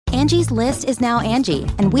Angie's List is now Angie,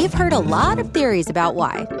 and we've heard a lot of theories about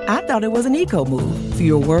why. I thought it was an eco move.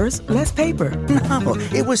 Fewer words, less paper. No,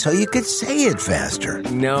 it was so you could say it faster.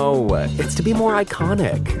 No, it's to be more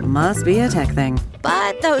iconic. Must be a tech thing.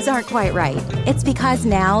 But those aren't quite right. It's because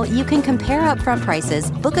now you can compare upfront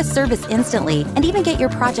prices, book a service instantly, and even get your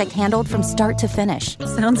project handled from start to finish.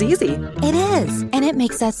 Sounds easy. It is, and it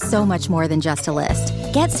makes us so much more than just a list.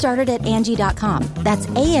 Get started at Angie.com. That's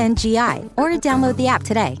ANGI, or download the app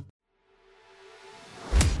today.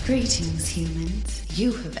 Greetings, humans.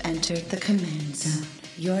 You have entered the Command Zone,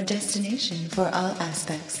 your destination for all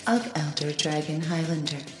aspects of Elder Dragon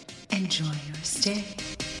Highlander. Enjoy your stay.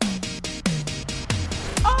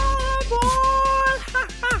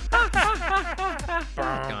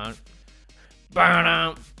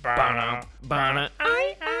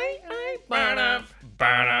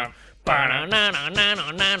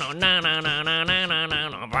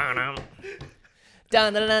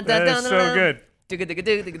 That is so good.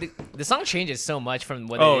 The song changes so much from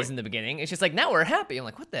what it is in the beginning. It's just like, now we're happy. I'm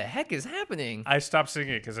like, what the heck is happening? I stopped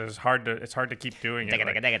singing it because it's hard to keep doing it. I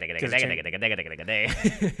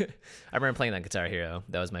remember playing that Guitar Hero.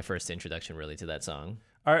 That was my first introduction really to that song.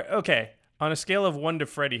 All right, okay. On a scale of 1 to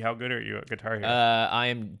Freddie, how good are you at Guitar Hero? I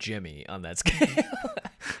am Jimmy on that scale.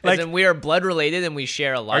 Like, as in we are blood related and we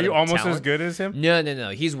share a lot of Are you almost talent. as good as him? No.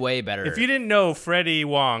 He's way better. If you didn't know, Freddie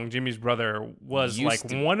Wong, Jimmy's brother, was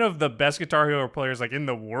one of the best Guitar Hero players like in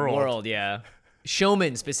the world. Yeah.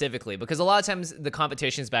 Showman specifically, because a lot of times the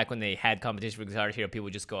competitions back when they had competition for Guitar Hero, people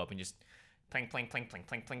would just go up and just plank, plank, plank, plank,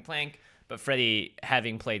 plank, plank, plank. But Freddie,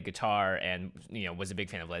 having played guitar and was a big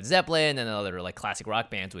fan of Led Zeppelin and other like classic rock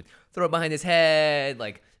bands, would throw it behind his head,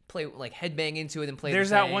 like play like headbang into it and play.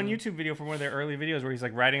 There's that one YouTube video from one of their early videos where he's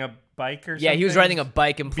like riding a bike or something. Yeah, he was riding a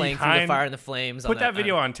bike and playing Through the Fire and the Flames. Put that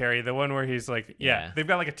video on, Terry. The one where he's like, they've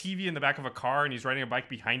got like a TV in the back of a car and he's riding a bike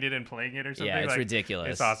behind it and playing it or something. Yeah, it's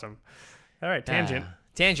ridiculous. It's awesome. All right, tangent.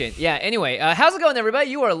 Yeah, anyway, how's it going,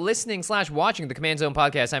 everybody? You are listening/watching the Command Zone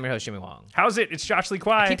podcast. I'm your host, Jimmy Wong. How's it? It's Josh Lee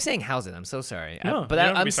Kwai. I keep saying how's it. I'm so sorry. No,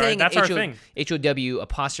 I'm saying that's our thing.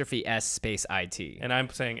 HOW''S space IT. And I'm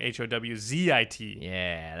saying HOWZIT.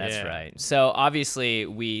 Yeah, that's right. So obviously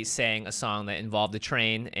we sang a song that involved a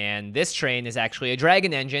train, and this train is actually a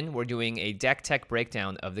Dragon engine. We're doing a deck tech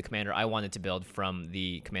breakdown of the commander I wanted to build from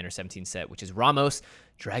the Commander 17 set, which is Ramos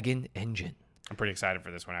Dragon Engine. I'm pretty excited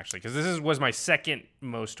for this one, actually, because this was my second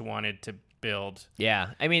most wanted to build.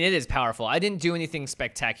 Yeah, I mean, it is powerful. I didn't do anything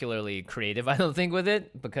spectacularly creative, I don't think, with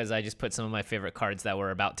it, because I just put some of my favorite cards that were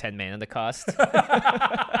about 10 mana to cost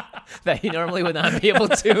that you normally would not be able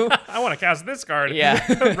to. I want to cast this card.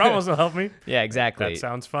 Yeah. Ramos will help me. Yeah, exactly. That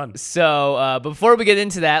sounds fun. So before we get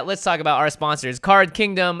into that, let's talk about our sponsors.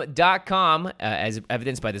 CardKingdom.com, as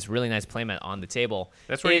evidenced by this really nice playmat on the table.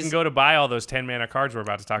 That's where you can go to buy all those 10 mana cards we're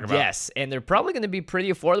about to talk about. Yes, and they're probably going to be pretty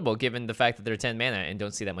affordable given the fact that they're 10 mana and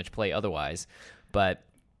don't see that much play otherwise. But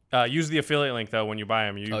use the affiliate link, though, when you buy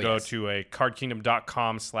them. You go to a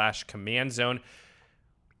cardkingdom.com/command zone.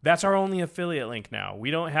 That's our only affiliate link now. We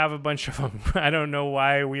don't have a bunch of them. I don't know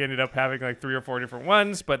why we ended up having like 3 or 4 different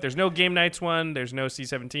ones, but there's no Game Nights one. There's no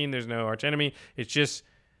C17. There's no Arch Enemy. It's just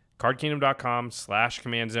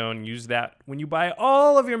cardkingdom.com/command zone. Use that when you buy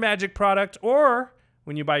all of your Magic product or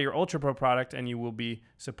when you buy your Ultra Pro product, and you will be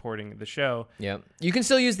supporting the show. Yep. You can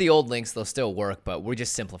still use the old links. They'll still work, but we're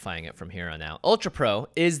just simplifying it from here on out. Ultra Pro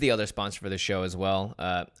is the other sponsor for the show as well.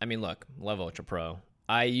 I mean, look, love Ultra Pro.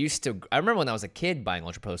 I remember when I was a kid buying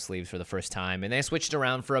Ultra Pro sleeves for the first time, and they switched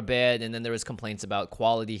around for a bit, and then there was complaints about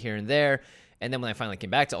quality here and there. And then when I finally came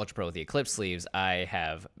back to Ultra Pro with the Eclipse sleeves, I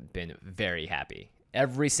have been very happy.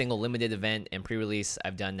 Every single limited event and pre-release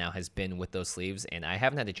I've done now has been with those sleeves, and I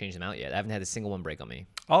haven't had to change them out yet. I haven't had a single one break on me.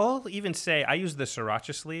 I'll even say I use the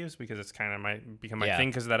Sriracha sleeves because it's kind of become my thing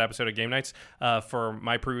because of that episode of Game Nights for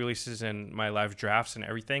my pre-releases and my live drafts and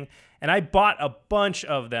everything. And I bought a bunch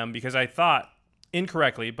of them because I thought,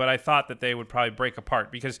 incorrectly, but I thought that they would probably break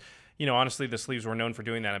apart because, honestly, the sleeves were known for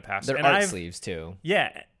doing that in the past. They're art sleeves, too.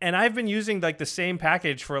 Yeah, and I've been using like the same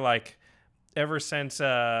package for like ever since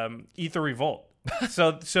Ether Revolt.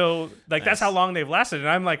 So like that's how long they've lasted. And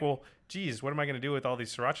I'm like, well, geez, what am I going to do with all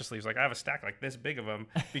these Sriracha sleeves? Like I have a stack like this big of them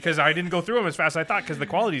because I didn't go through them as fast as I thought because the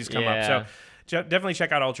quality's come up. So definitely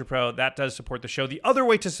check out Ultra Pro. That does support the show. The other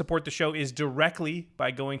way to support the show is directly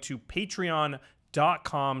by going to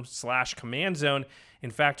patreon.com/command zone. In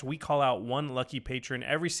fact, we call out one lucky patron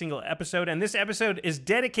every single episode, and this episode is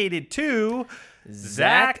dedicated to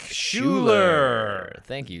Zach Schuler.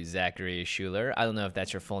 Thank you, Zachary Schuler. I don't know if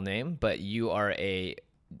that's your full name, but you are a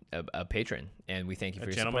patron, and we thank you for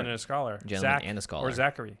your gentleman support. and a scholar. Gentleman Zach and a scholar. Or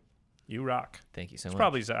Zachary. You rock. Thank you so It's much.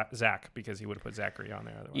 probably Zach because he would have put Zachary on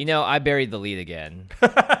there otherwise. You know, I buried the lead again.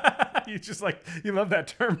 You just you love that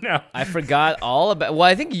term now. I forgot all about. Well,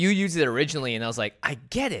 I think you used it originally, and I was like, I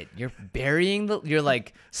get it. You're burying you're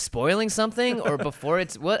like spoiling something, or before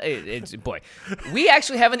it's what? It's boy. We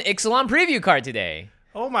actually have an IXALAN preview card today.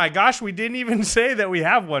 Oh my gosh, we didn't even say that we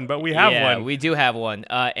have one, but we have Yeah, one. we do have one,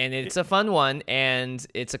 and it's a fun one, and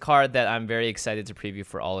it's a card that I'm very excited to preview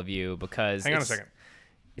for all of you because. Hang on a second.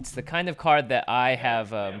 It's the kind of card that I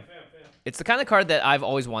have. It's the kind of card that I've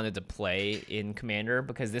always wanted to play in Commander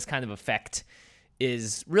because this kind of effect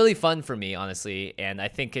is really fun for me, honestly, and I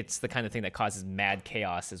think it's the kind of thing that causes mad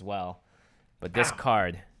chaos as well. But this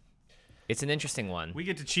card, it's an interesting one. We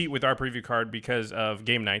get to cheat with our preview card because of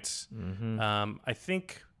game nights. Mm-hmm. I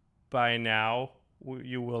think by now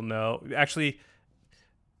you will know. Actually,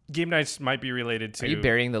 game nights might be related to. Are you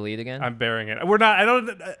burying the lead again? I'm burying it. We're not.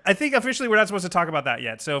 I think officially we're not supposed to talk about that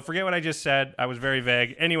yet. So forget what I just said. I was very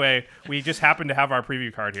vague. Anyway, we just happen to have our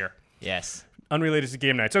preview card here. Yes. Unrelated to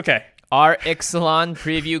game nights. Okay. Our IXALAN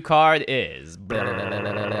preview card is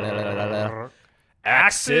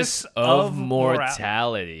Axis of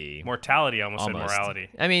Mortality. Mortality. I almost said morality.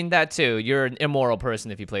 I mean that too. You're an immoral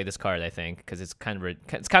person if you play this card. I think because it's kind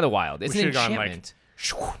of wild. It's an enchantment.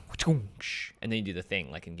 And then you do the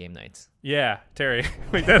thing like in game nights. Yeah, Terry,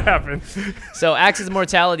 make that happen. So Axis of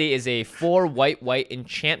Mortality is a 4 white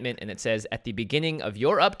enchantment, and it says at the beginning of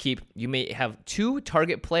your upkeep, you may have 2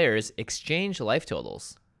 target players exchange life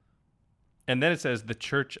totals. And then it says the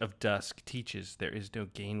Church of Dusk teaches there is no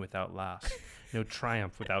gain without loss, no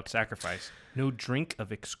triumph without sacrifice, no drink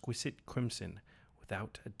of exquisite crimson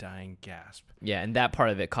without a dying gasp. Yeah, and that part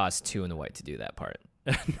of it costs 2 in the white to do that part.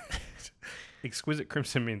 Exquisite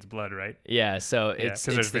crimson means blood, right? Yeah, so it's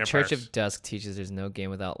the vampires. Church of Dusk teaches there's no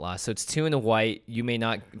gain without loss. So it's 2 in the white.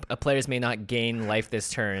 Players may not gain life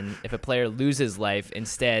this turn. If a player loses life,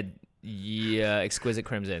 instead, exquisite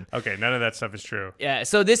crimson. Okay, none of that stuff is true. Yeah,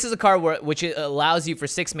 so this is a card which allows you for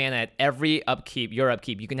 6 mana at every upkeep, your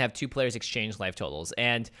upkeep. You can have 2 players exchange life totals,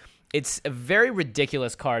 and it's a very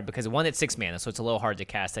ridiculous card because one, it's 6 mana, so it's a little hard to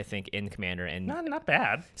cast, I think, in Commander. And not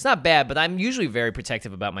bad. It's not bad, but I'm usually very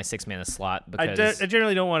protective about my 6 mana slot because I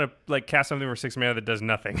generally don't want to cast something for 6 mana that does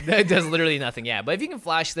nothing. It does literally nothing, yeah. But if you can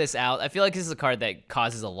flash this out, I feel like this is a card that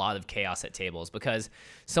causes a lot of chaos at tables because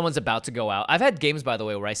someone's about to go out. I've had games, by the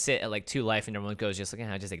way, where I sit at 2 life and everyone goes just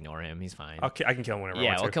I just ignore him. He's fine. I can kill him whenever I want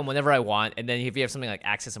Yeah, to. I'll kill him whenever I want. And then if you have something like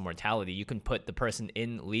Axis of Mortality, you can put the person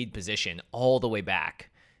in lead position all the way back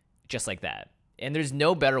just like that. And there's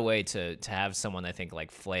no better way to have someone, I think,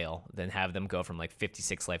 flail than have them go from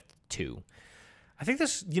 56 life to 2. I think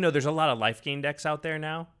this, there's a lot of life gain decks out there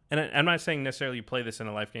now. And I'm not saying necessarily you play this in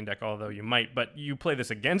a life gain deck, although you might, but you play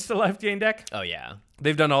this against a life gain deck. Oh, yeah.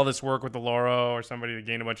 They've done all this work with the Loro or somebody to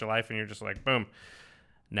gain a bunch of life, and you're just like, boom.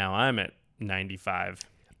 Now I'm at 95.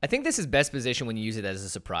 I think this is best position when you use it as a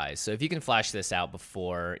surprise. So if you can flash this out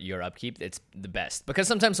before your upkeep, it's the best. Because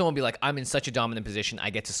sometimes someone will be like, I'm in such a dominant position, I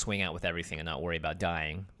get to swing out with everything and not worry about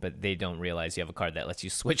dying. But they don't realize you have a card that lets you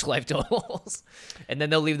switch life totals. And then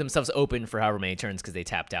they'll leave themselves open for however many turns because they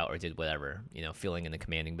tapped out or did whatever, feeling in the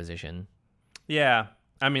commanding position. Yeah.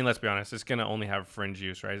 I mean, let's be honest. It's going to only have fringe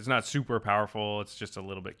use, right? It's not super powerful. It's just a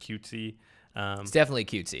little bit cutesy. It's definitely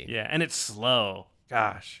cutesy. Yeah, and it's slow.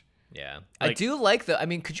 Gosh. Yeah. I do like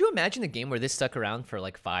could you imagine a game where this stuck around for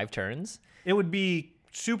 5 turns? It would be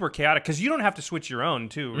super chaotic because you don't have to switch your own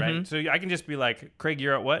too, right? Mm-hmm. So I can just be like, Craig,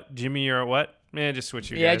 you're at what? Jimmy, you're at what? Man, just switch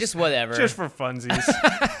you guys. Yeah, just whatever. Just for funsies.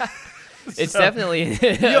 It's definitely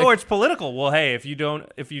or it's political. Well, hey, if you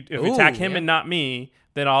attack him and not me,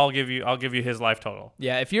 then I'll give you his life total.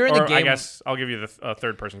 Yeah, if you're in the game, I guess I'll give you the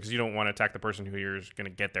third person because you don't want to attack the person who you're going to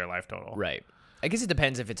get their life total. Right. I guess it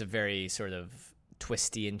depends if it's a very sort of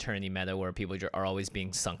twisty and turny meta where people are always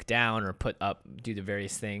being sunk down or put up due to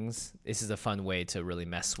various things. This is a fun way to really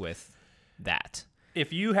mess with that.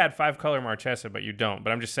 If you had 5-color Marchesa, but you don't,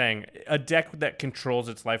 but I'm just saying, a deck that controls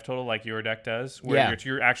its life total like your deck does, where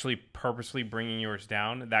you're actually purposely bringing yours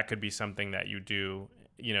down, that could be something that you do.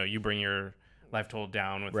 You bring your life total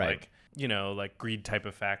down with greed type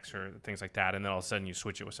effects or things like that, and then all of a sudden you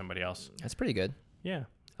switch it with somebody else. That's pretty good. Yeah.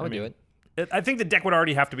 I would do it. I think the deck would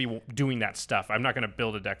already have to be doing that stuff. I'm not going to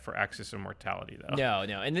build a deck for Axis of Mortality, though.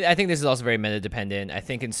 No. And I think this is also very meta-dependent. I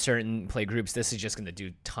think in certain play groups, this is just going to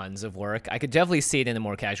do tons of work. I could definitely see it in a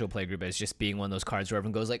more casual play group as just being one of those cards where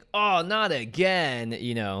everyone goes oh, not again,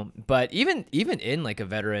 But even in a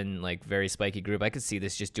veteran, very spiky group, I could see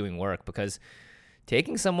this just doing work because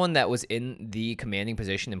taking someone that was in the commanding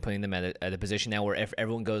position and putting them at a position now where if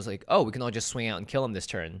everyone goes oh, we can all just swing out and kill him this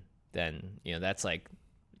turn, then,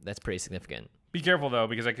 that's pretty significant. Be careful, though,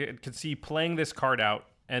 because I could see playing this card out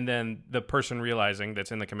and then the person realizing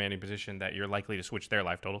that's in the commanding position that you're likely to switch their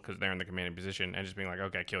life total because they're in the commanding position and just being like,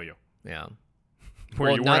 okay, kill you. Yeah.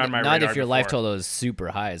 Where well, you not, weren't on my not radar if your life before. total is super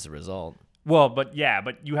high as a result. Well, but you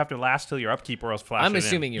have to last till your upkeep or else flash I'm it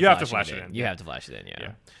assuming in. you have to flash it in. You have to flash it in,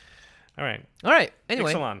 yeah. All right. All right.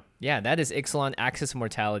 Anyway. IXALAN. Yeah, that is IXALAN Axis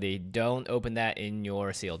Mortality. Don't open that in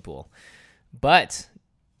your sealed pool. But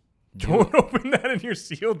don't open that in your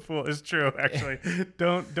sealed pool. It's true, actually.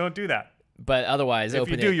 don't do that. But otherwise, if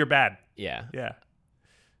open you do, it. you're bad. Yeah. Yeah.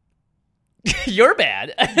 You're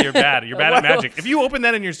bad. You're bad. You're bad at magic. If you open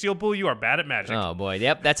that in your sealed pool, you are bad at magic. Oh, boy.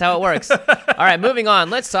 Yep, that's how it works. All right, moving on.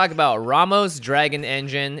 Let's talk about Ramos Dragon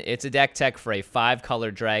Engine. It's a deck tech for a 5-color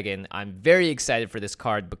dragon. I'm very excited for this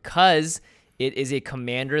card because it is a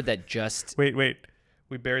commander that just... Wait.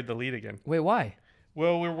 We buried the lead again. Wait, why?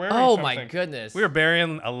 Well, we're wearing Oh, something. my goodness. We were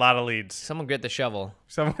burying a lot of leads. Someone get the shovel.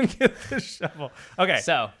 Someone get the shovel. Okay,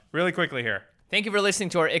 So, really quickly here. thank you for listening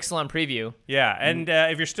to our IXALAN preview. Yeah, and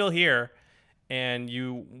if you're still here and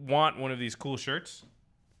you want one of these cool shirts,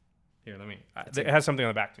 here, let me. It has something on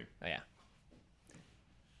the back, too. Oh, yeah.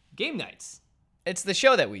 Game nights. It's the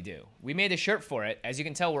show that we do. We made a shirt for it. As you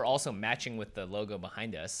can tell, we're also matching with the logo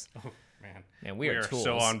behind us. Oh, man. Man, we are tools.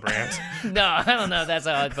 So on brand. No, I don't know if that's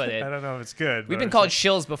how I'd put it. I don't know if it's good. We've been called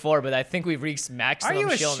shills before, but I think we've reached maximum Are you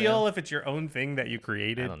a shill shill now. if it's your own thing that you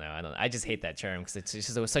created? I don't know. I just hate that term because it's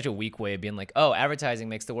just such a weak way of being like, oh, advertising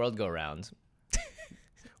makes the world go round.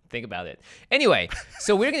 Think about it. Anyway,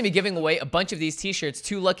 so we're going to be giving away a bunch of these t-shirts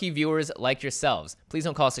to lucky viewers like yourselves. Please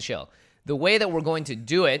don't call us a shill. The way that we're going to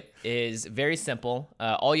do it is very simple.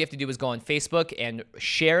 All you have to do is go on Facebook and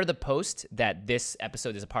share the post that this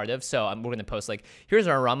episode is a part of. So we're going to post like, here's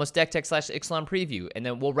our Ramos Deck Tech / IXALAN preview. And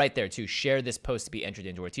then we'll write there to share this post to be entered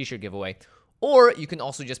into our t-shirt giveaway. Or you can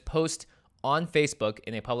also just post on Facebook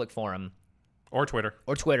in a public forum. Or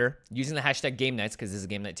Twitter. Using the hashtag Game Nights because this is a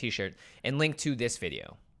Game Night t-shirt. And link to this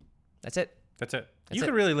video. That's it. You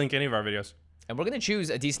could really link any of our videos. And we're going to choose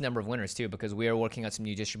a decent number of winners, too, because we are working on some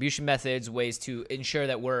new distribution methods, ways to ensure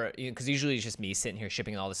that we're, because usually it's just me sitting here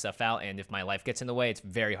shipping all this stuff out, and if my life gets in the way, it's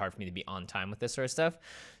very hard for me to be on time with this sort of stuff.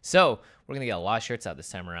 So we're going to get a lot of shirts out this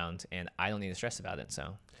time around, and I don't need to stress about it,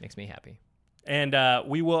 so it makes me happy. And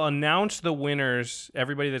we will announce the winners,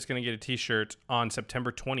 everybody that's going to get a t-shirt, on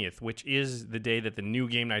September 20th, which is the day that the new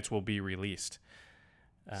Game Nights will be released.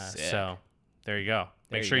 So there you go.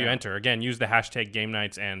 Make sure you enter. Again, use the hashtag Game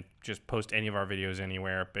Nights and just post any of our videos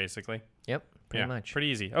anywhere, basically. Yep, pretty much. Pretty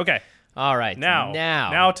easy. Okay. All right.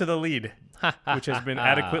 Now to the lead, which has been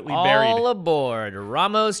adequately all buried. All aboard.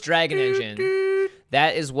 Ramos Dragon Engine.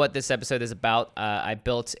 That is what this episode is about. I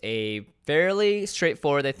built a fairly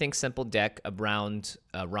straightforward, I think, simple deck around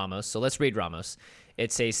Ramos. So let's read Ramos.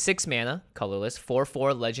 It's a 6-mana, colorless,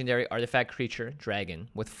 4/4 legendary artifact creature, dragon,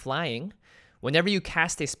 with flying. Whenever you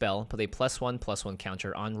cast a spell, put a +1/+1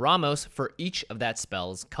 counter on Ramos for each of that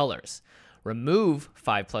spell's colors. Remove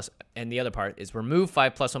 5+, and the other part is remove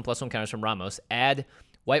 5 +1/+1 counters from Ramos. Add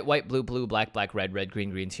white, white, blue, blue, black, black, red, red,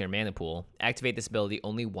 green, green to your mana pool. Activate this ability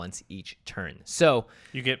only once each turn. So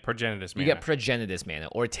you get Progenitus mana. You get Progenitus mana,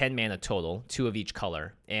 or 10 mana total, 2 of each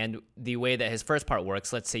color. And the way that his first part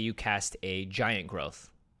works, let's say you cast a Giant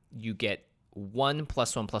Growth. You get 1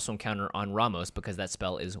 +1/+1 counter on Ramos because that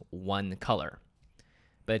spell is 1 color.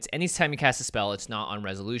 But it's anytime you cast a spell, it's not on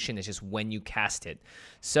resolution, it's just when you cast it.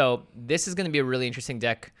 So this is going to be a really interesting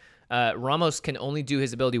deck. Ramos can only do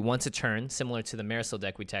his ability once a turn, similar to the Marisol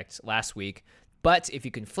deck we teched last week. But if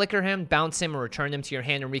you can flicker him, bounce him, or return him to your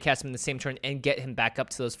hand and recast him in the same turn and get him back up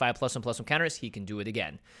to those 5 +1/+1 counters, he can do it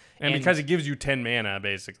again. And because it gives you 10 mana,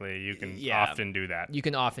 basically, you can often do that. You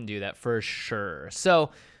can often do that for sure.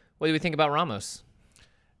 So what do we think about Ramos?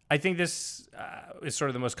 I think this is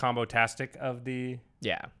sort of the most combo-tastic of the...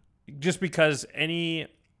 Yeah. Just because any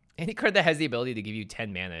card that has the ability to give you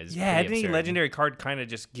 10 mana is pretty any absurd. legendary card kind of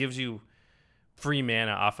just gives you free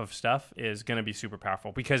mana off of stuff is going to be super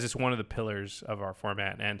powerful because it's one of the pillars of our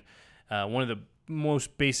format. And one of the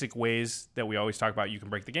most basic ways that we always talk about you can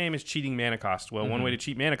break the game is cheating mana cost. Well, one way to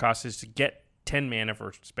cheat mana cost is to get 10 mana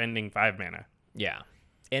for spending 5 mana. Yeah.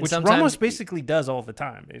 And which Ramos basically does all the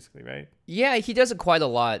time, basically, right? Yeah, he does it quite a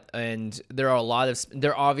lot, and there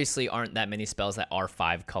obviously aren't that many spells that are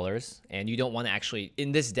 5 colors, and you don't want to actually,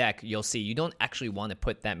 in this deck, you'll see, you don't actually want to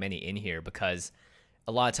put that many in here because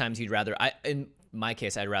a lot of times in my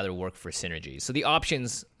case, I'd rather work for synergy. So the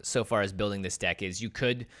options so far as building this deck is you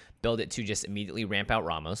could build it to just immediately ramp out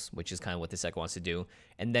Ramos, which is kind of what this deck wants to do,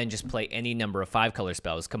 and then just play any number of 5 color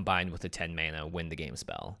spells combined with a 10 mana win the game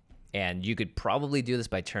spell. And you could probably do this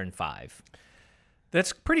by turn 5.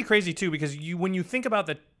 That's pretty crazy too, because when you think about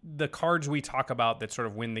the cards we talk about that sort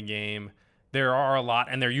of win the game, there are a lot,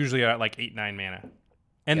 and they're usually at like 8-9 mana.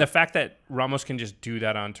 And the fact that Ramos can just do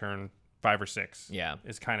that on turn 5 or 6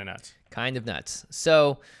 is kind of nuts. Kind of nuts.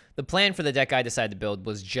 So the plan for the deck I decided to build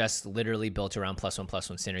was just literally built around +1/+1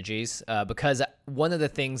 synergies, because one of the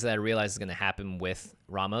things that I realized is going to happen with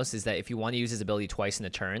Ramos is that if you want to use his ability twice in a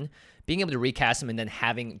turn, being able to recast him and then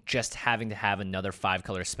having to have another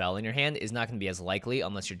 5-color spell in your hand is not going to be as likely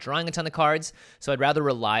unless you're drawing a ton of cards. So I'd rather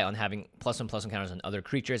rely on having +1/+1 counters on other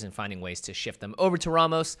creatures and finding ways to shift them over to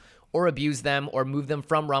Ramos or abuse them or move them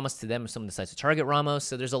from Ramos to them if someone decides to target Ramos.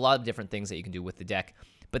 So there's a lot of different things that you can do with the deck.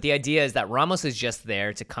 But the idea is that Ramos is just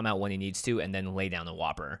there to come out when he needs to and then lay down a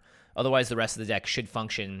whopper. Otherwise, the rest of the deck should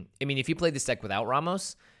function. I mean, if you played this deck without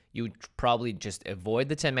Ramos, you would probably just avoid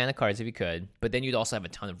the 10 mana cards if you could, but then you'd also have a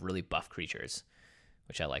ton of really buff creatures,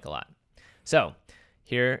 which I like a lot. So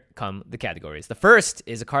here come the categories. The first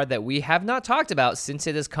is a card that we have not talked about since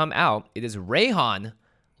it has come out. It is Rayhan,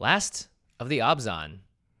 Last of the Abzan.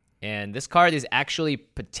 And this card is actually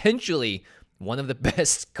potentially one of the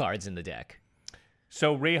best cards in the deck.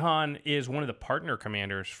 So Rayhan is one of the partner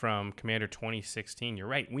commanders from Commander 2016. You're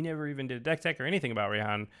right. We never even did a deck tech or anything about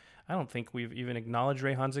Rayhan. I don't think we've even acknowledged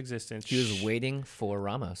Rayhan's existence. He was waiting for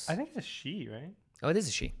Ramos. I think it's a she, right? Oh, it is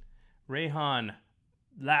a she. Rayhan,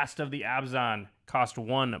 Last of the Abzan, cost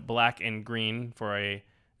 1 black and green for a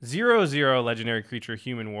 0/0 legendary creature,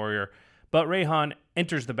 human warrior. But Rayhan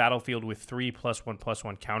enters the battlefield with 3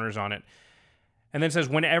 +1/+1 counters on it. And then says,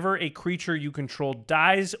 whenever a creature you control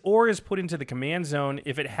dies or is put into the command zone,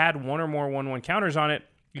 if it had 1 or more 1/1 counters on it,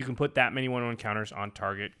 you can put that many 1/1 counters on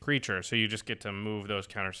target creature. So you just get to move those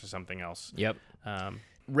counters to something else. Yep.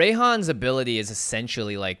 Rayhan's ability is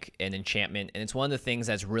essentially like an enchantment, and it's one of the things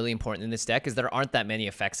that's really important in this deck is there aren't that many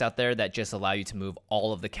effects out there that just allow you to move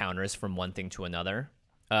all of the counters from one thing to another.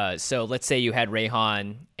 So let's say you had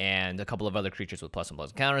Rayhan and a couple of other creatures with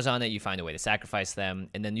 +1/+1 counters on it. You find a way to sacrifice them,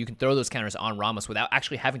 and then you can throw those counters on Ramos without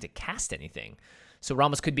actually having to cast anything. So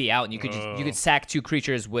Ramos could be out, and you could sack 2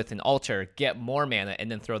 creatures with an altar, get more mana, and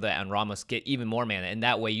then throw that on Ramos, get even more mana, and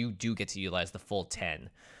that way you do get to utilize the full 10.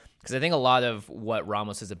 Because I think a lot of what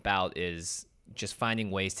Ramos is about is just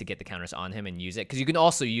finding ways to get the counters on him and use it. Because you can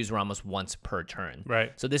also use Ramos once per turn.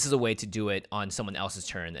 Right. So this is a way to do it on someone else's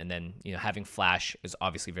turn, and then having Flash is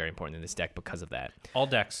obviously very important in this deck because of that. All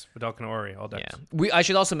decks, Vidalcan Ori, all decks. Yeah. I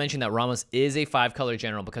should also mention that Ramos is a 5-color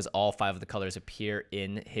general because all 5 of the colors appear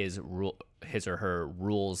in his or her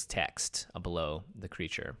rules text below the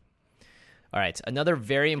creature. All right, another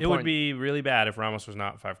very important. It would be really bad if Ramos was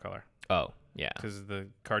not 5-color. Oh. Yeah, because the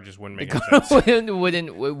card just wouldn't make any sense.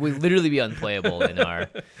 would literally be unplayable in our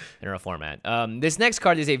format. This next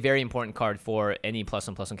card is a very important card for any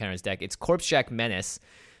 +1/+1 counters deck. It's Corpsejack Menace.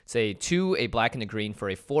 It's a 2, a black and a green for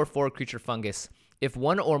a 4/4 creature fungus. If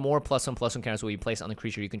 1 or more +1/+1 counters will be placed on the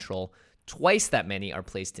creature you control, twice that many are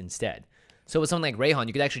placed instead. So with something like Rayhan,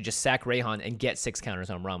 you could actually just sack Rayhan and get 6 counters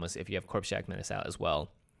on Ramos if you have Corpsejack Menace out as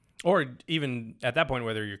well. Or even at that point,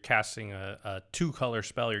 whether you're casting a 2-color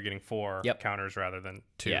spell, you're getting 4 counters rather than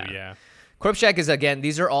 2. Yeah. Corpsejack is, again,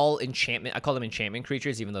 these are all enchantment. I call them enchantment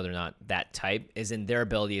creatures, even though they're not that type, is in their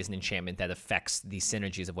ability is an enchantment that affects the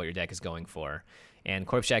synergies of what your deck is going for. And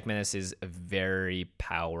Corpsejack Menace is a very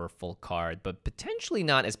powerful card, but potentially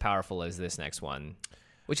not as powerful as this next one.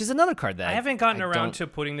 Which is another card that I haven't gotten around to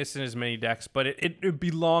putting this in as many decks, but it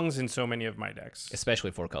belongs in so many of my decks. Especially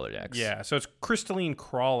 4-color decks. Yeah, so it's Crystalline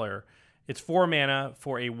Crawler. It's 4 mana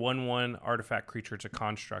for a 1/1 artifact creature. It's a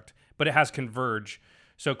construct, but it has Converge.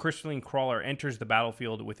 So Crystalline Crawler enters the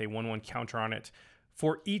battlefield with a 1/1 counter on it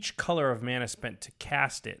for each color of mana spent to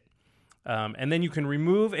cast it. And then you can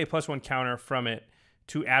remove a +1 counter from it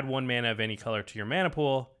to add 1 mana of any color to your mana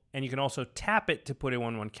pool, and you can also tap it to put a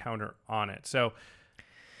 1/1 counter on it. So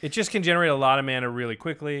it just can generate a lot of mana really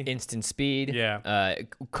quickly. Instant speed. Yeah.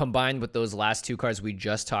 Combined with those last 2 cards we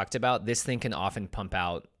just talked about, this thing can often pump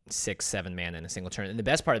out 6-7 mana in a single turn. And the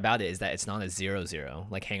best part about it is that it's not a 0/0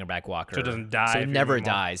 like Hangerback Walker. So it doesn't die. So it never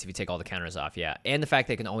dies if you take all the counters off. Yeah. And the fact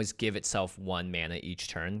that it can always give itself 1 mana each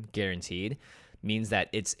turn, guaranteed, means that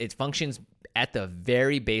it functions at the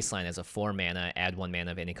very baseline as a 4 mana, add 1 mana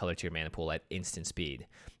of any color to your mana pool at instant speed.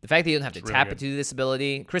 The fact that you don't have to tap it to do this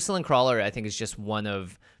ability, Crystalline Crawler, I think, is just one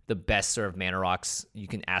of the best sort of mana rocks you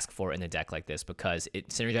can ask for in a deck like this because it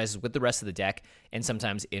synergizes with the rest of the deck and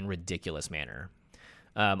sometimes in ridiculous manner.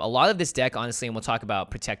 A lot of this deck, honestly, and we'll talk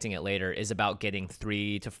about protecting it later, is about getting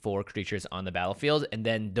 3 to 4 creatures on the battlefield, and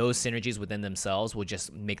then those synergies within themselves will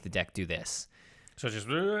just make the deck do this. So just,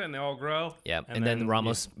 and they all grow. Yeah, and then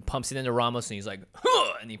Ramos pumps it into Ramos, and he's like,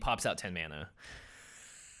 huh! And he pops out 10 mana.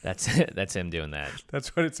 That's him doing that.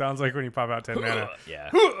 That's what it sounds like when you pop out 10 mana. Yeah.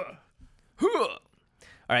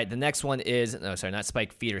 All right, the next one is not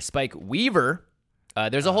Spike Feeder, Spike Weaver.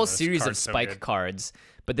 There's a whole series of Spike cards,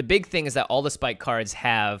 but the big thing is that all the Spike cards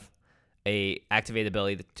have a activated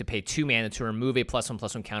ability to pay 2 mana to remove a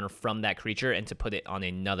 +1/+1 counter from that creature and to put it on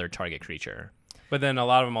another target creature. But then a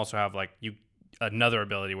lot of them also have another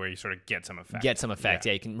ability where you sort of get some effect.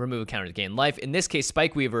 Yeah, you can remove a counter to gain life. In this case,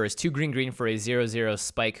 Spike Weaver is 2 green for a 0/0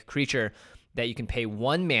 Spike creature that you can pay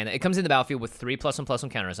 1 mana. It comes in the battlefield with 3 +1/+1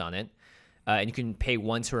 counters on it. And you can pay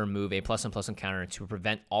 1 to remove a +1/+1 counter to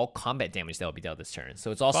prevent all combat damage that will be dealt this turn.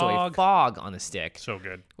 So it's also a fog on the stick. So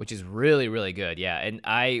good. Which is really, really good, yeah. And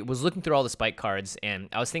I was looking through all the Spike cards, and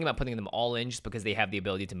I was thinking about putting them all in just because they have the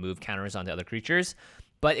ability to move counters onto other creatures.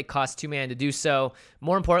 But it costs 2 mana to do so.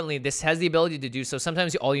 More importantly, this has the ability to do so.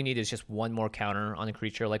 Sometimes all you need is just 1 more counter on a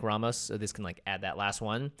creature like Ramos, so this can add that last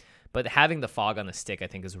one. But having the fog on the stick, I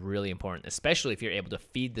think, is really important, especially if you're able to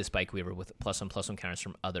feed the Spike Weaver with +1/+1 counters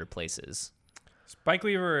from other places. Spike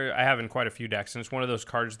Weaver, I have in quite a few decks, and it's one of those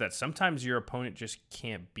cards that sometimes your opponent just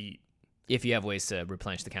can't beat. If you have ways to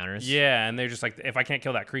replenish the counters. Yeah, and they're just like, if I can't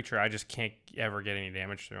kill that creature, I just can't ever get any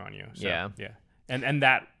damage through on you. So, yeah. And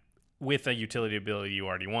that, with a utility ability you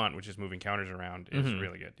already want, which is moving counters around, is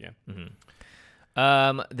really good, yeah.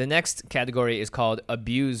 Mm-hmm. The next category is called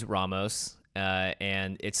Abuse Ramos.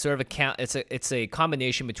 And it's sort of it's a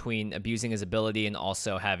combination between abusing his ability and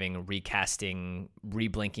also having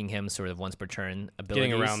reblinking him sort of once per turn abilities.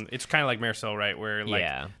 Getting around, it's kind of like Marcel, right? Where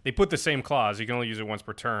they put the same clause, you can only use it once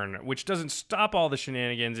per turn, which doesn't stop all the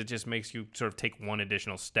shenanigans. It just makes you sort of take one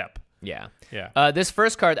additional step. Yeah. Yeah. This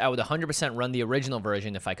first card, I would 100% run the original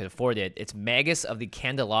version if I could afford it. It's Magus of the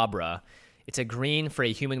Candelabra. It's a green for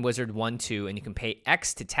a human wizard 1/2, and you can pay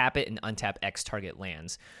X to tap it and untap X target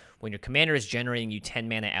lands. When your commander is generating you 10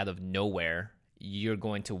 mana out of nowhere, you're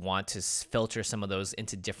going to want to filter some of those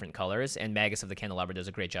into different colors, and Magus of the Candelabra does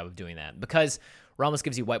a great job of doing that. Because Ramos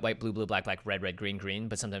gives you white, blue, black, red, green,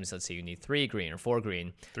 but sometimes let's say you need 3 green or 4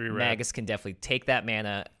 green. 3 red. Magus can definitely take that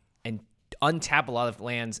mana and untap a lot of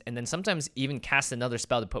lands, and then sometimes even cast another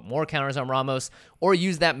spell to put more counters on Ramos, or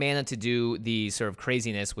use that mana to do the sort of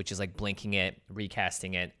craziness, which is like blinking it,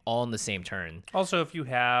 recasting it, all in the same turn. Also, if you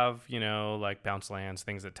have, bounce lands,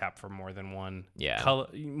 things that tap for more than one color,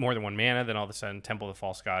 more than one mana, then all of a sudden Temple of the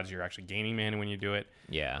False Gods, you're actually gaining mana when you do it.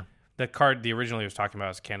 Yeah. The card the originally was talking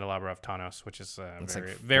about is Candelabra of Thanos, which is a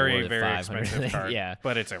very expensive card. Yeah.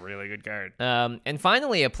 But it's a really good card. And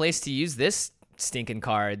finally, a place to use this stinking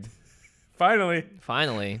card.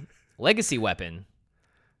 Finally, Legacy Weapon.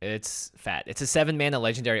 It's fat. It's a 7 mana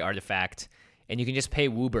legendary artifact, and you can just pay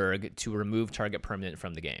Wooburg to remove target permanent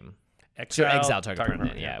from the game. Exile target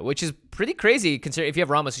permanent, yeah. Which is pretty crazy considering if you have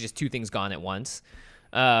Ramos, it's just 2 things gone at once.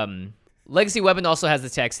 Legacy Weapon also has the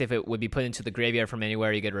text, if it would be put into the graveyard from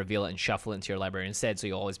anywhere, you get to reveal it and shuffle it into your library instead, so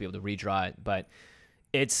you'll always be able to redraw it. But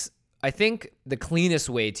it's, I think, the cleanest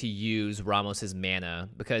way to use Ramos's mana,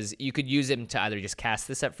 because you could use him to either just cast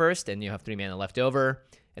this at first and you have 3 mana left over,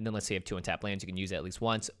 and then let's say you have 2 untapped lands, you can use it at least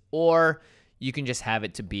once, or you can just have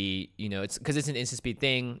it to be, it's because it's an instant speed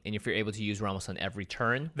thing, and if you're able to use Ramos on every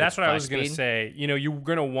turn. That's what I was going to say. You're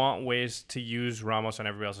going to want ways to use Ramos on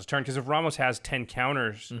everybody else's turn, because if Ramos has 10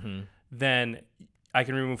 counters, then I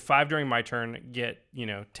can remove 5 during my turn, get,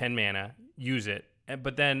 10 mana, use it,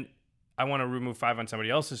 but then I want to remove 5 on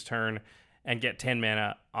somebody else's turn and get 10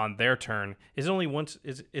 mana on their turn. Is it only once?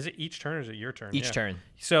 Is it each turn, or is it your turn? Each turn.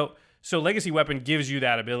 So Legacy Weapon gives you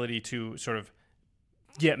that ability to sort of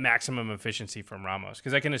get maximum efficiency from Ramos.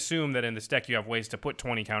 Because I can assume that in this deck you have ways to put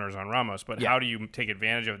 20 counters on Ramos, but how do you take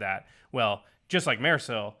advantage of that? Well, just like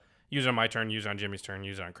Marcel, use it on my turn, use it on Jimmy's turn,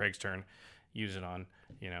 use it on Craig's turn, use it on,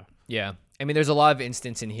 Yeah. I mean, there's a lot of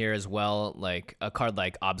instance in here as well. Like a card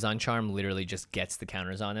like Obzon Charm literally just gets the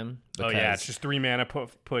counters on him. It's just 3 mana.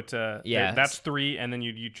 That's 3, and then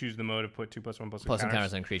you choose the mode of put 2+1+1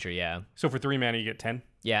 counters on creature. Yeah. So for 3 mana, you get 10.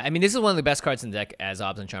 Yeah, I mean, this is one of the best cards in the deck as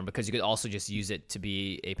Obzon Charm, because you could also just use it to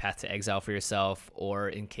be a path to exile for yourself, or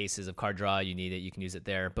in cases of card draw, you need it, you can use it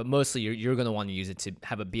there. But mostly, you're going to want to use it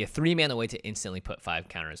to be a 3 mana way to instantly put 5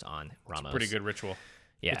 counters on Ramos. It's a pretty good ritual.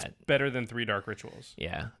 Yeah. It's better than 3 Dark Rituals.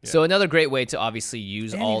 Yeah. So another great way to obviously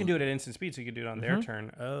use you can do it at instant speed, so you can do it on their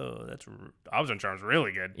turn. Oh, Obzon Charm's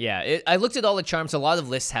really good. Yeah. I looked at all the charms. A lot of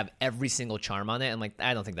lists have every single charm on it. I'm like,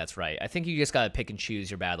 I don't think that's right. I think you just got to pick and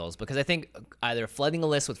choose your battles, because I think either flooding a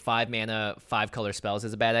list with 5 mana, 5 color spells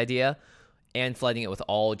is a bad idea, and flooding it with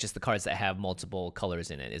all just the cards that have multiple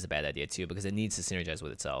colors in it is a bad idea too, because it needs to synergize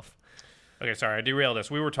with itself. Okay, sorry, I derailed us.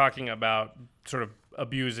 We were talking about sort of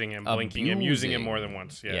abusing him, blinking him, using him more than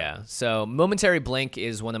once. Yeah. So Momentary Blink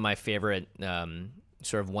is one of my favorite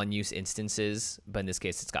sort of one-use instances, but in this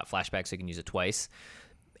case, it's got flashback, so you can use it twice.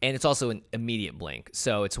 And it's also an immediate blink.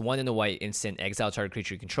 So it's 1 in the white instant, exile target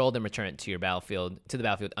creature you control, then return it to the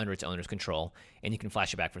battlefield under its owner's control, and you can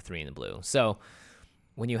flash it back for 3 in the blue. So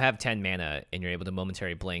when you have 10 mana and you're able to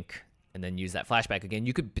momentary blink and then use that flashback again,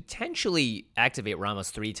 you could potentially activate Ramos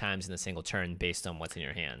 3 times in a single turn based on what's in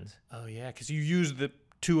your hand. Oh, yeah, because you use the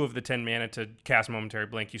 2 of the 10 mana to cast momentary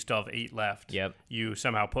blink. You still have 8 left. Yep. You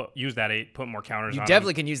somehow use that 8, put more counters on You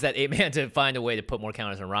definitely can use that 8 mana to find a way to put more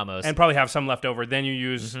counters on Ramos. and probably have some left over. Then you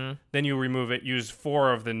use, then you remove it. Use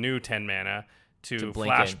 4 of the new 10 mana to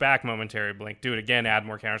blink flash in. back momentary blink. Do it again. Add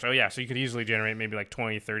more counters. Oh yeah, so you could easily generate maybe like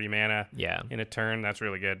 20, 30 mana. Yeah. In a turn. That's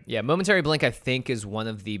really good. Yeah, momentary blink I think is one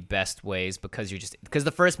of the best ways because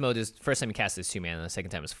the first time you cast it is 2 mana, and the second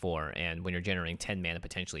time is 4, and when you're generating 10 mana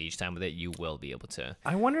potentially each time with it, you will be able to.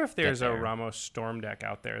 I wonder if there's a there. Ramos Storm deck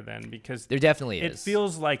out there then, because There definitely it is.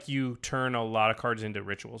 feels like you turn a lot of cards into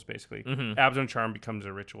rituals basically. Abzone Charm becomes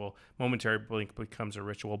a ritual. Momentary blink becomes a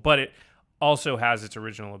ritual, but it also has its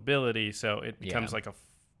original ability, so it becomes like a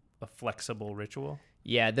flexible ritual.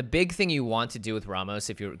 Yeah, the big thing you want to do with Ramos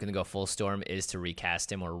if you're going to go full Storm is to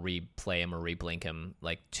recast him or replay him or reblink him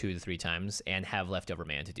like 2 to 3 times and have leftover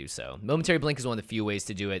mana to do so. Momentary blink is one of the few ways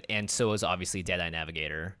to do it, and so is obviously Deadeye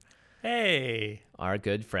Navigator. Hey, Our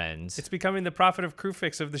good friends. it's becoming the Prophet of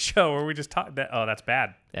Crewfix of the show where we just talk that. Oh, that's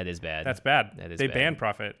bad. That is bad. That's bad. That is they bad. banned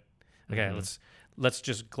Prophet. Okay, let's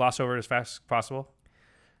just gloss over it as fast as possible.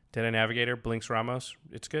 Deadeye Navigator, Blinks Ramos.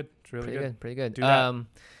 It's good. It's really good. Pretty good. Do that.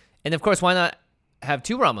 And of course, why not have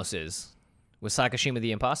 2 Ramoses with Sakashima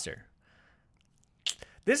the Imposter?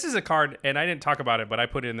 This is a card, and I didn't talk about it, but I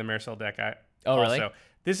put it in the Marcel deck. Really?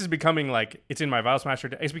 This is becoming like, it's in my Vial Smasher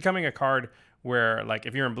deck. It's becoming a card where, like,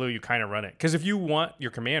 if you're in blue, you kind of run it. Because if you want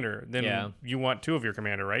your commander, then you want 2 of your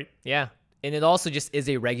commander, right? Yeah. And it also just is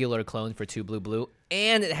a regular clone for 2 blue,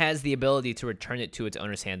 and it has the ability to return it to its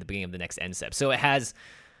owner's hand at the beginning of the next end step. So it has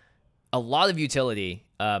a lot of utility.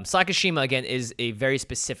 Sakashima, again, is a very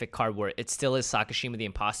specific card where it still is Sakashima the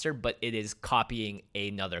Imposter, but it is copying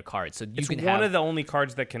another card. So It's one of the only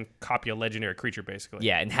cards that can copy a legendary creature, basically.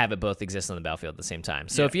 Yeah, and have it both exist on the battlefield at the same time.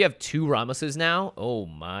 So if you have 2 Ramoses now, oh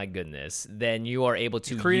my goodness, then you are able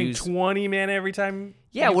to Creating 20 mana every time.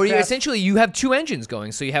 Yeah, where you essentially you have 2 engines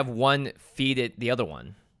going. So you have one feed it the other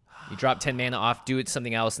one. You drop 10 mana off, do it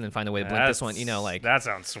something else, and then find a way to blink this one. That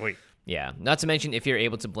sounds sweet. Yeah, not to mention if you're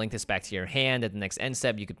able to blink this back to your hand at the next end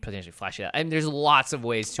step, you could potentially flash it out. I mean, there's lots of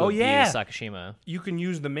ways to abuse Sakashima. You can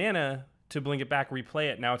use the mana to blink it back, replay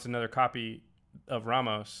it. Now it's another copy of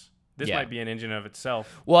Ramos. This might be an engine of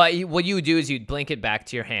itself. Well, what you would do is you'd blink it back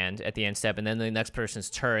to your hand at the end step, and then the next person's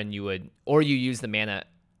turn, you use the mana.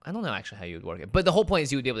 I don't know actually how you would work it, but the whole point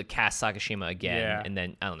is you would be able to cast Sakashima again, and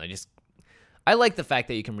then, I don't know, I like the fact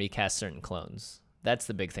that you can recast certain clones. That's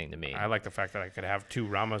the big thing to me. I like the fact that I could have 2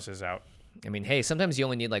 Ramoses out. I mean, hey, sometimes you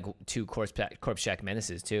only need like 2 Corpse Jack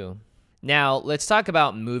Menaces too. Now, let's talk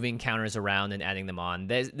about moving counters around and adding them on.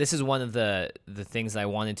 This is one of the things that I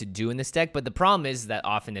wanted to do in this deck, but the problem is that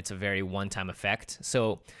often it's a very one-time effect.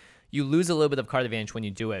 So you lose a little bit of card advantage when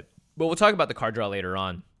you do it. But we'll talk about the card draw later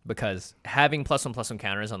on, because having +1/+1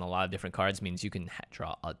 counters on a lot of different cards means you can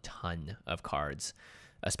draw a ton of cards.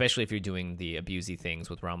 Especially if you're doing the abusey things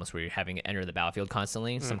with Ramos where you're having to enter the battlefield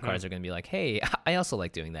constantly. Some cards are going to be like, hey, I also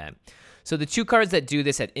like doing that. So the 2 cards that do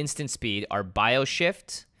this at instant speed are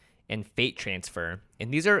Bioshift and Fate Transfer.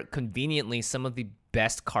 And these are conveniently some of the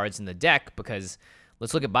best cards in the deck because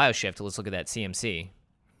let's look at Bioshift. Let's look at that CMC.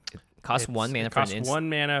 It costs 1 mana for an instant. It costs 1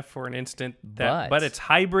 mana for an instant. But it's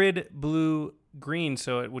hybrid blue-green,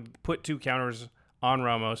 so it would put 2 counters on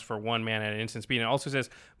Ramos for 1 mana at instant speed. And it also says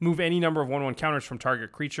move any number of 1/1 counters from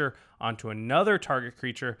target creature onto another target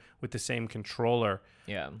creature with the same controller.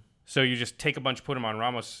 Yeah. So you just take a bunch, put them on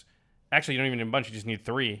Ramos. Actually, you don't even need a bunch. You just need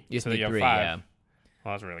 3. You just so need that you have 3, 5. yeah.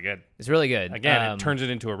 Well, that's really good. It's really good. Again, it turns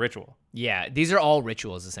it into a ritual. Yeah, these are all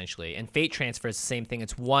rituals, essentially. And Fate Transfer is the same thing.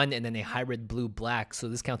 It's 1 and then a hybrid blue-black, so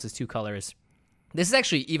this counts as 2 colors. This is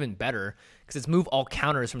actually even better because it's move all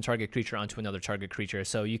counters from target creature onto another target creature.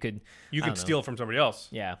 So you could steal from somebody else.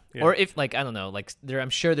 Yeah. Or if I don't know, I'm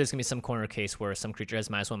sure there's gonna be some corner case where some creature has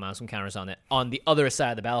 -1/-1 counters on it on the other side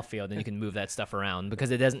of the battlefield, and you can move that stuff around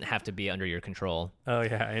because it doesn't have to be under your control. Oh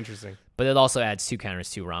yeah, interesting. But it also adds 2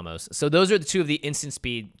 counters to Ramos. So those are the 2 of the instant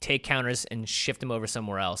speed take counters and shift them over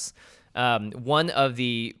somewhere else. This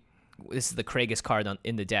is the Kragus card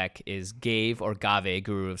in the deck is Gave or Gave,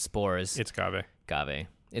 Guru of Spores. It's Gave.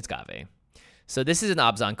 It's Gave. So this is an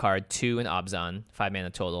Abzan card, 2 in Abzan, 5 mana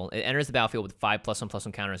total. It enters the battlefield with 5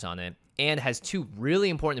 +1/+1 counters on it, and has 2 really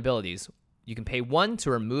important abilities. You can pay 1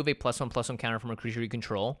 to remove a +1/+1 counter from a creature you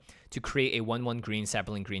control to create a 1/1 green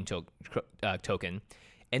sapling green token.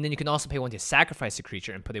 And then you can also pay 1 to sacrifice a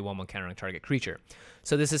creature and put a 1/1 counter on a target creature.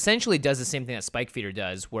 So this essentially does the same thing that Spike Feeder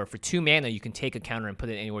does, where for 2 mana you can take a counter and put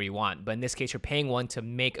it anywhere you want. But in this case, you're paying 1 to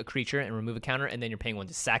make a creature and remove a counter, and then you're paying 1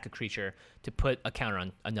 to sack a creature to put a counter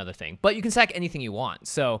on another thing. But you can sack anything you want.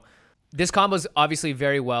 So this combo's obviously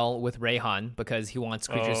very well with Rayhan because he wants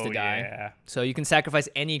creatures to die. Yeah. So you can sacrifice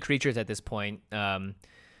any creatures at this point. And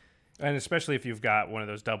especially if you've got one of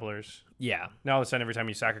those doublers. Yeah. Now all of a sudden, every time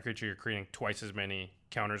you sack a creature, you're creating twice as many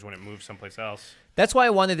counters when it moves someplace else. That's why I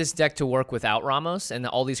wanted this deck to work without Ramos, and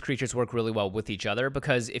all these creatures work really well with each other,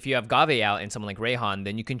 because if you have Gave out and someone like Rayhan,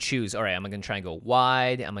 then you can choose, all right, am I going to try and go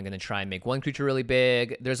wide? Am I going to try and make one creature really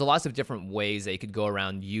big? There's lots of different ways that you could go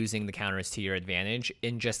around using the counters to your advantage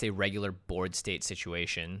in just a regular board state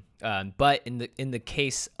situation. But in the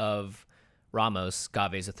case of Ramos,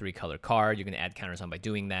 Gave is a 3-color card. You're going to add counters on by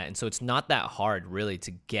doing that. And so it's not that hard, really,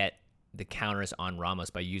 to get the counters on Ramos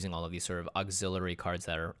by using all of these sort of auxiliary cards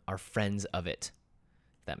that are friends of it,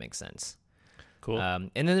 if that makes sense. Cool.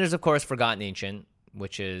 And then there's, of course, Forgotten Ancient,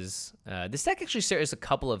 which is... this deck actually shares a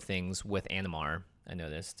couple of things with Animar, I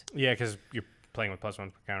noticed. Yeah, because you're playing with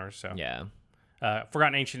 +1 counters, so... Yeah.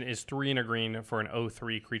 Forgotten Ancient is 3 and a green for an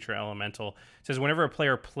 0/3 creature elemental. It says whenever a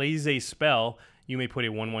player plays a spell, you may put a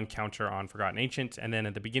 1/1 counter on Forgotten Ancient, and then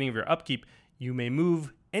at the beginning of your upkeep, you may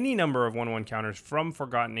move any number of 1/1 counters from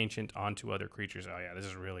Forgotten Ancient onto other creatures. Oh yeah, this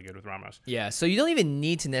is really good with Ramos. Yeah, so you don't even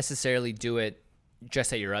need to necessarily do it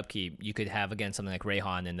just at your upkeep. You could have, again, something like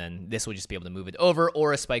Rayhan, and then this will just be able to move it over,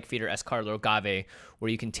 or a Spike Feeder, Escarlet, or Gave,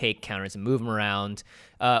 where you can take counters and move them around,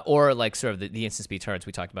 or like sort of the instant speed cards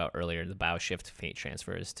we talked about earlier, the Bow Shift Fate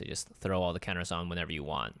Transfers, to just throw all the counters on whenever you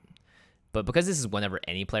want. But because this is whenever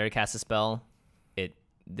any player casts a spell,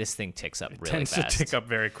 this thing ticks up really fast. It tends to tick up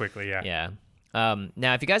very quickly, yeah. Yeah.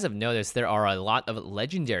 Now, if you guys have noticed, there are a lot of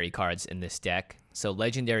legendary cards in this deck. So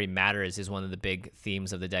legendary matters is one of the big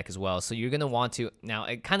themes of the deck as well. So you're going to want to... Now,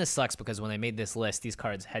 it kind of sucks because when I made this list, these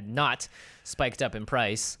cards had not spiked up in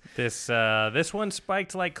price. This one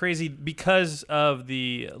spiked like crazy because of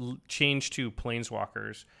the change to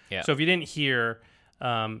Planeswalkers. Yeah. So if you didn't hear,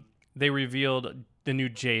 they revealed the new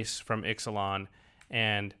Jace from Ixalan,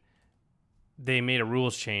 and they made a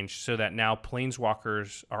rules change so that now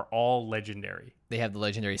Planeswalkers are all legendary. They have the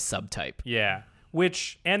legendary subtype. Yeah.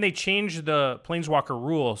 And they changed the Planeswalker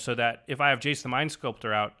rule so that if I have Jace the Mind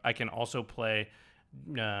Sculptor out, I can also play,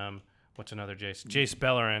 what's another Jace? Jace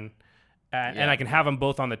Beleren. And I can have them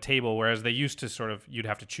both on the table, whereas they used to sort of, you'd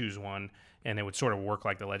have to choose one, and it would sort of work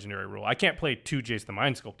like the legendary rule. I can't play 2 Jace the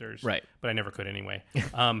Mind Sculptors, right? But I never could anyway.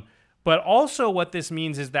 But also what this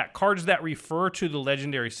means is that cards that refer to the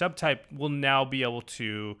legendary subtype will now be able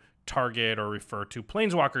to target or refer to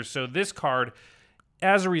Planeswalkers. So this card,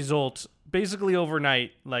 as a result, basically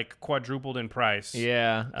overnight, like quadrupled in price.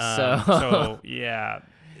 Yeah. So yeah.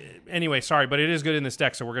 Anyway, sorry, but it is good in this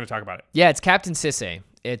deck, so we're going to talk about it. Yeah, it's Captain Sisse.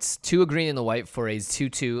 It's 2 a green and a white for a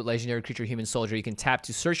 2/2 legendary creature human soldier. You can tap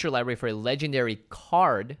to search your library for a legendary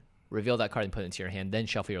card, reveal that card and put it into your hand, then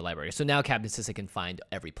shuffle your library. So now Captain Sisse can find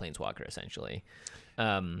every Planeswalker, essentially.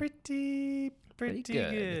 Pretty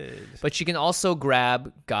good. But you can also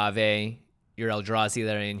grab Gave, your Eldrazi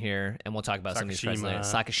that are in here, and we'll talk about some of these cards later.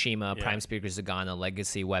 Sakashima, yeah. Prime Speaker Zagana,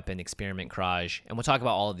 Legacy Weapon, Experiment Kraj, and we'll talk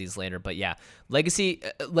about all of these later. But yeah,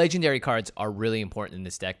 legendary cards are really important in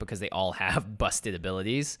this deck because they all have busted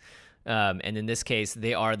abilities. And in this case,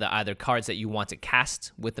 they are the either cards that you want to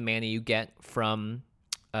cast with the mana you get from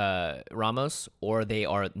Ramos, or they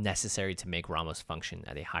are necessary to make Ramos function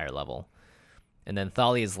at a higher level. And then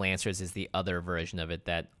Thalia's Lancers is the other version of it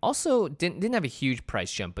that also didn't have a huge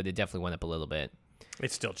price jump, but it definitely went up a little bit.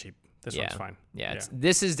 It's still cheap. This one's fine. Yeah,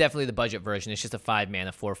 this is definitely the budget version. It's just a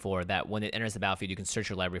 5-mana 4/4 that when it enters the battlefield, you can search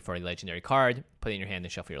your library for a legendary card, put it in your hand,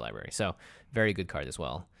 and shuffle your library. So very good card as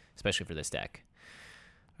well, especially for this deck.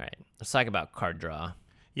 All right, let's talk about card draw.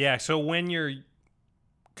 Yeah, so when you're...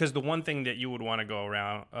 Because the one thing that you would want to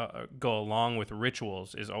go along with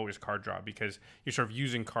rituals is always card draw, because you're sort of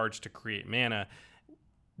using cards to create mana.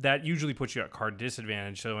 That usually puts you at card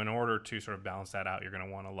disadvantage. So in order to sort of balance that out, you're going to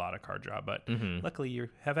want a lot of card draw. But luckily, you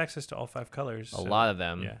have access to all 5 colors. A lot of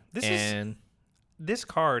them. Yeah. This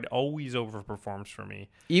card always overperforms for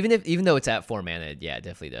me. Even though it's at 4 mana, yeah, it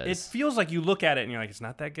definitely does. It feels like you look at it and you're like, it's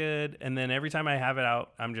not that good. And then every time I have it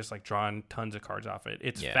out, I'm just like drawing tons of cards off it.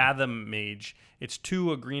 It's Fathom Mage. It's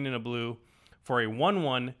 2 a green and a blue for a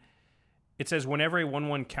 1/1. it says whenever a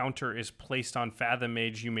 1/1 counter is placed on Fathom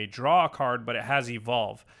Mage, you may draw a card, but it has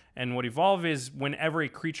Evolve. And what Evolve is, whenever a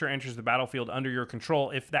creature enters the battlefield under your control,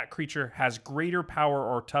 if that creature has greater power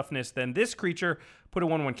or toughness than this creature, put a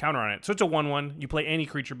 1/1 counter on it. So it's a 1/1. You play any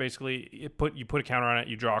creature, basically. You put a counter on it,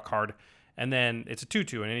 you draw a card. And then it's a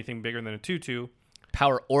 2/2, and anything bigger than a 2/2.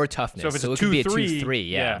 Power or toughness. So if it's it a could be a 2/3, 2/3,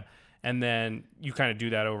 yeah. And then you kind of do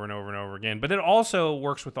that over and over and over again. But it also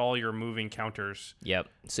works with all your moving counters. Yep.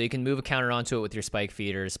 So you can move a counter onto it with your Spike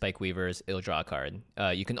Feeders, Spike Weavers. It'll draw a card.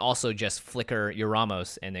 You can also just flicker your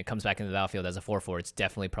Ramos, and it comes back into the battlefield as a 4/4. It's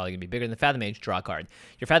definitely probably going to be bigger than the Fathom Mage. Draw a card.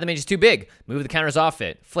 Your Fathom Mage is too big. Move the counters off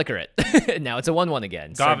it. Flicker it. Now it's a 1/1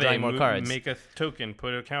 again. Start drawing more cards. Make a token.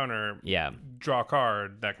 Put a counter. Yeah. Draw a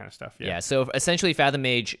card. That kind of stuff. Yeah. So essentially, Fathom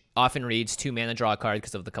Mage often reads 2 mana, draw a card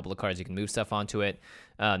because of the couple of cards you can move stuff onto it.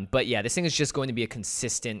 But yeah, this thing is just going to be a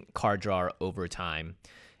consistent card drawer over time.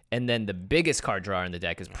 And then the biggest card drawer in the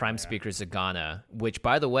deck is Prime Speaker Zagana, which,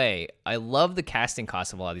 by the way, I love the casting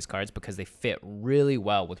cost of a lot of these cards because they fit really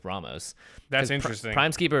well with Ramos. That's interesting.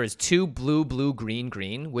 Prime Speaker is 2 blue, blue, green,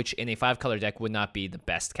 green, which in a 5-color deck would not be the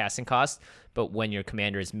best casting cost. But when your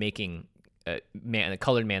commander is making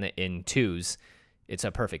colored mana in 2s, it's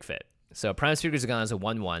a perfect fit. So Prime Speaker Zagana is a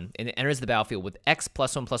 1/1, and it enters the battlefield with X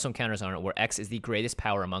 +1/+1 counters on it, where X is the greatest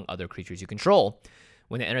power among other creatures you control.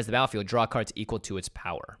 When it enters the battlefield, draw cards equal to its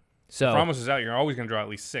power. So if Ramos is out, you're always going to draw at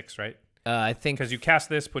least 6, right? I think because you cast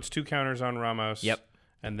this, puts 2 counters on Ramos. Yep.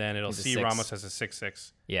 And then it'll see Ramos as a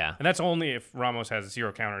 6/6. Yeah. And that's only if Ramos has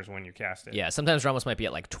 0 counters when you cast it. Yeah. Sometimes Ramos might be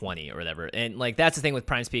at like 20 or whatever, and like that's the thing with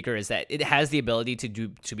Prime Speaker is that it has the ability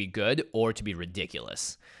to be good or to be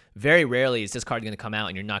ridiculous. Very rarely is this card going to come out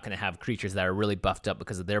and you're not going to have creatures that are really buffed up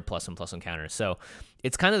because of their +1/+1 counters. So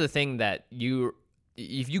it's kind of the thing that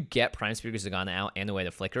if you get Prime Speaker Zagana out and a way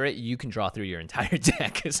to flicker it, you can draw through your entire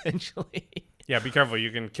deck, essentially. Yeah, be careful.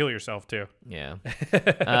 You can kill yourself, too. Yeah.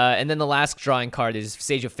 And then the last drawing card is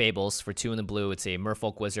Sage of Fables for 2 in the blue. It's a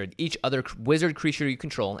Merfolk Wizard. Each other wizard creature you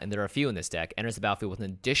control, and there are a few in this deck, enters the battlefield with an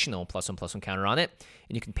additional +1/+1 counter on it.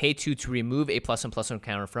 And you can pay 2 to remove a +1/+1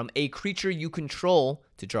 counter from a creature you control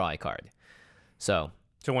to draw a card. So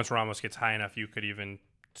once Ramos gets high enough, you could even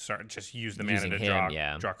start just use the mana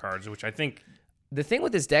to draw cards, which I think... The thing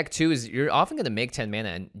with this deck, too, is you're often going to make 10 mana,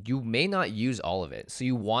 and you may not use all of it. So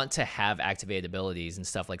you want to have activated abilities and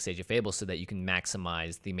stuff like Sage of Fables so that you can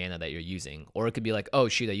maximize the mana that you're using. Or it could be like, oh,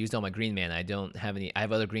 shoot, I used all my green mana. I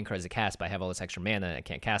have other green cards to cast, but I have all this extra mana, and I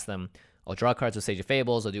can't cast them. I'll draw cards with Sage of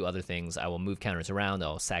Fables. I'll do other things. I will move counters around.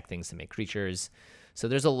 I'll sack things to make creatures. So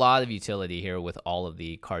there's a lot of utility here with all of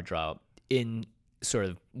the card draw in sort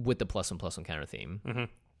of with the +1/+1 counter theme. Mm-hmm.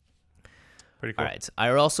 Pretty cool. All right. I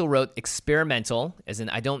also wrote experimental, as in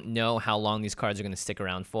I don't know how long these cards are going to stick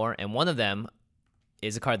around for. And one of them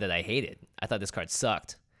is a card that I hated. I thought this card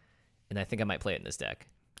sucked, and I think I might play it in this deck.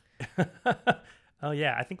 Oh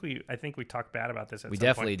yeah, I think we talked bad about this. We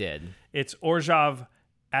definitely did. It's Orzhov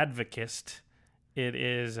Advocist. It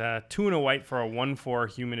is 2 and a white for a 1/4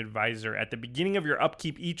 human advisor. At the beginning of your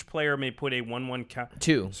upkeep, each player may put a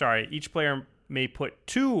 1/1 each player may put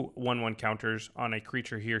 2 1/1 counters on a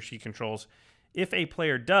creature he or she controls. If a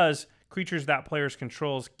player does, creatures that player's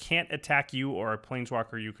controls can't attack you or a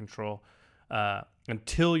planeswalker you control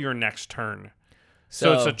until your next turn.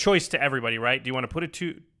 So it's a choice to everybody, right? Do you want to put a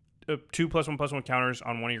 2 +1/+1 counters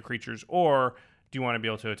on one of your creatures, or do you want to be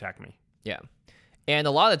able to attack me? Yeah. And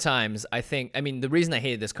a lot of times, the reason I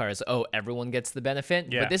hated this card is, everyone gets the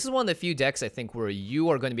benefit. Yeah. But this is one of the few decks, I think, where you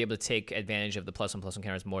are going to be able to take advantage of the +1/+1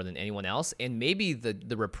 counters more than anyone else. And maybe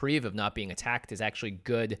the reprieve of not being attacked is actually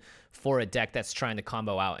good for a deck that's trying to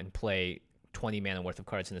combo out and play 20 mana worth of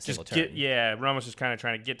cards in a single turn. Ramos is kind of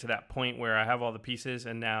trying to get to that point where I have all the pieces,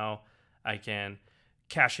 and now I can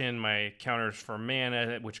cash in my counters for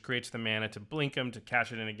mana, which creates the mana to blink them, to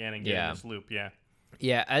cash it in again and get in this loop. Yeah.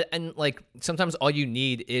 Yeah, and like sometimes all you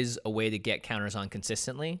need is a way to get counters on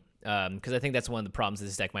consistently, because I think that's one of the problems that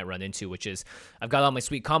this deck might run into, which is I've got all my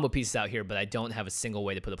sweet combo pieces out here, but I don't have a single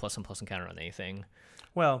way to put a +1/+1 counter on anything.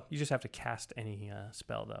 Well, you just have to cast any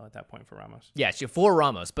spell, though, at that point for Ramos. Yeah, so for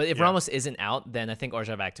Ramos. But if Ramos isn't out, then I think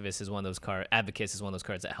Orzhov Activist is one of those cards. Advocates is one of those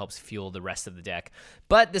cards that helps fuel the rest of the deck.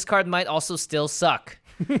 But this card might also still suck.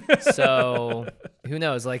 So who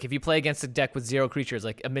knows? Like, if you play against a deck with 0 creatures,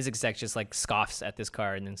 like a Mizzix deck just like scoffs at this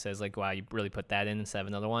card and then says, like, wow, you really put that in instead of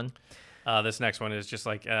another one. This next one is just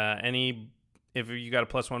like if you got a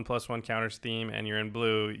 +1/+1 counters theme and you're in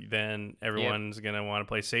blue, then everyone's going to want to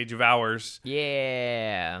play Sage of Hours.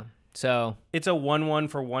 Yeah. So it's a 1/1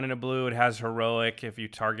 for 1 in a blue. It has heroic if you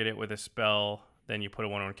target it with a spell. then you put a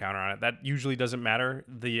 1/1 counter on it. That usually doesn't matter.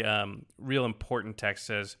 The real important text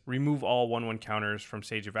says, remove all 1/1 counters from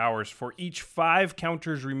Sage of Hours. For each 5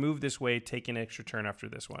 counters removed this way, take an extra turn after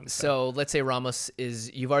this one. So let's say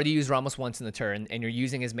you've already used Ramos once in the turn, and you're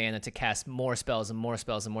using his mana to cast more spells and more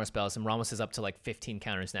spells and more spells, and Ramos is up to like 15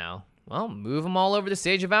 counters now. Well, move them all over to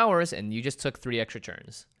Sage of Hours, and you just took 3 extra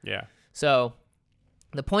turns. Yeah. So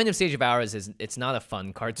the point of Sage of Hours is it's not a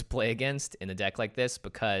fun card to play against in a deck like this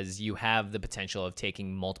because you have the potential of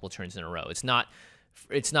taking multiple turns in a row. It's not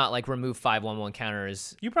like remove 5 1/1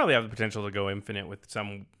 counters. You probably have the potential to go infinite with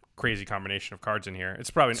some crazy combination of cards in here.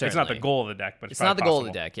 It's not the goal of the deck, but it's not the possible. goal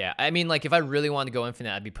of the deck. Yeah, I mean, like if I really wanted to go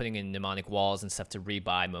infinite, I'd be putting in mnemonic walls and stuff to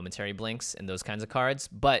rebuy momentary blinks and those kinds of cards.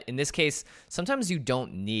 But in this case, sometimes you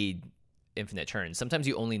don't need infinite turns. Sometimes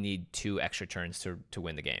you only need 2 extra turns to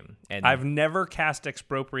win the game. And I've never cast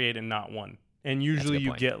Expropriate and not won. And usually you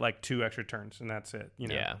point. get like 2 extra turns, and that's it.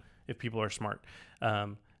 Yeah. If people are smart.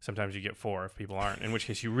 Sometimes you get 4 if people aren't, in which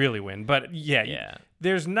case you really win. But yeah.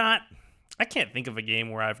 I can't think of a game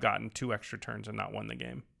where I've gotten 2 extra turns and not won the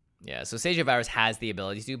game. Yeah, so Sage of Hours has the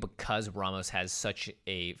ability to, because Ramos has such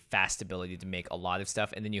a fast ability to make a lot of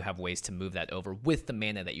stuff, and then you have ways to move that over with the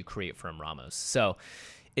mana that you create from Ramos. So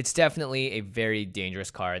it's definitely a very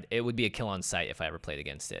dangerous card. It would be a kill on sight if I ever played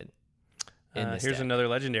against it. Here's deck. another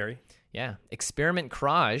legendary. Yeah. Experiment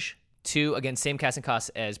Craj, 2, again, same casting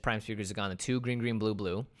cost as Prime Speaker Zagana, 2 green, green, blue,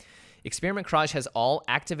 blue. Experiment Craj has all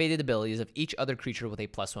activated abilities of each other creature with a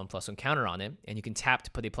 +1/+1 counter on it, and you can tap to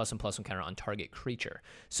put a +1/+1 counter on target creature.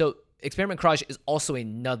 So Experiment Craj is also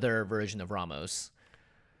another version of Ramos.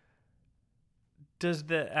 Does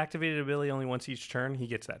the activated ability only once each turn? He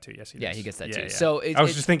gets that too. Yes, he does. Yeah, he gets that too. Yeah. So I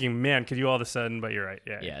was just thinking, man, could you all of a sudden? But you're right.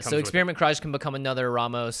 Yeah. Yeah. So Experiment Craj can become another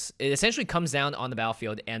Ramos. It essentially comes down on the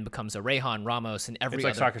battlefield and becomes a Rayhan, Ramos, and every.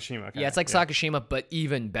 It's like Sakashima. Yeah, it's like Sakashima, but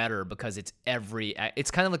even better because it's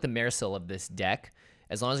It's kind of like the Marisol of this deck.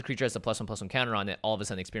 As long as the creature has a +1/+1 counter on it, all of a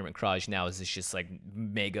sudden Experiment Craj now is just like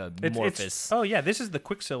mega amorphous. This is the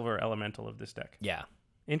Quicksilver elemental of this deck. Yeah.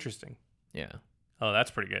 Interesting. Yeah. Oh,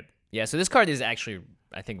 that's pretty good. Yeah, so this card is actually,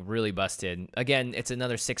 I think, really busted. Again, it's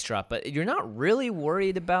another 6-drop, but you're not really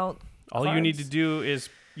worried about all cards. You need to do is,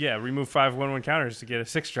 remove 5 1/1 counters to get a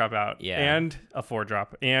 6-drop out. Yeah. And a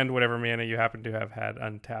 4-drop. And whatever mana you happen to have had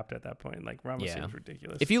untapped at that point. Like, Ramos seems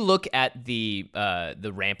ridiculous. If you look at the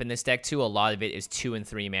ramp in this deck, too, a lot of it is 2 and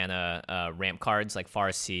 3 mana ramp cards, like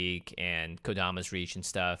Farseek and Kodama's Reach and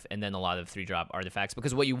stuff, and then a lot of 3-drop artifacts,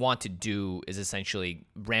 because what you want to do is essentially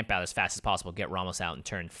ramp out as fast as possible, get Ramos out in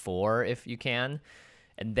turn 4 if you can,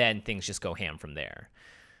 and then things just go ham from there.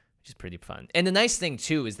 Which is pretty fun. And the nice thing,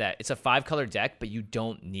 too, is that it's a 5-color deck, but you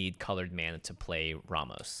don't need colored mana to play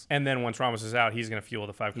Ramos. And then once Ramos is out, he's going to fuel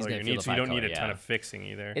the 5-color you need, so you don't need a ton of fixing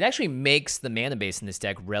either. It actually makes the mana base in this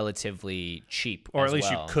deck relatively cheap. Or at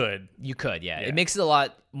least you could. You could, yeah. It makes it a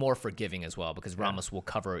lot more forgiving as well, because Ramos will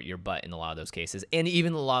cover your butt in a lot of those cases. And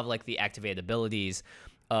even a lot of like the activated abilities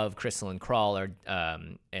of Crystalline Crawl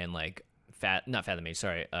and like not Fathom Mage,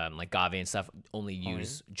 sorry, like Gave and stuff only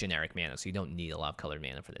use generic mana, so you don't need a lot of colored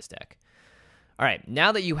mana for this deck. All right,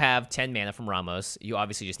 now that you have 10 mana from Ramos, you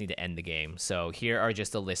obviously just need to end the game. So here are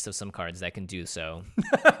just a list of some cards that can do so.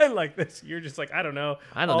 I like this. You're just like, I don't know.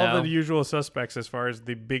 All the usual suspects as far as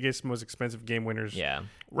the biggest, most expensive game winners. Yeah.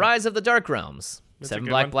 Rise of the Dark Realms. That's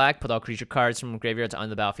 7 black, put all creature cards from graveyard to onto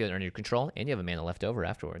the battlefield and under your control, and you have a mana left over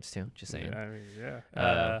afterwards, too. Just saying.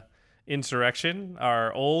 Insurrection,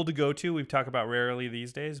 our old go-to, we've talked about rarely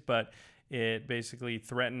these days, but it basically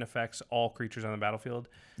threaten affects all creatures on the battlefield.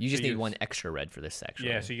 You just need 1 extra red for this, actually.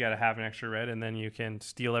 Yeah, so you got to have an extra red, and then you can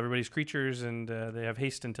steal everybody's creatures, and they have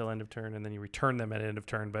haste until end of turn, and then you return them at end of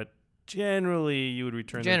turn, but generally you would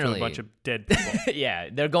return them to a bunch of dead people. Yeah,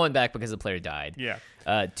 they're going back because the player died.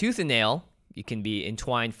 Yeah. Tooth and Nail, you can be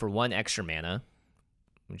entwined for 1 extra mana,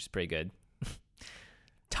 which is pretty good.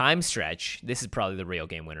 Time Stretch. This is probably the real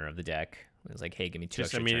game winner of the deck. It was like, hey, give me 2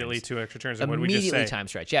 extra turns. Just immediately 2 extra turns. And what did we just say? Immediately Time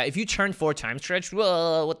Stretch. Yeah, if you turn 4 Time Stretch,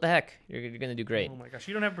 well, what the heck? You're going to do great. Oh my gosh,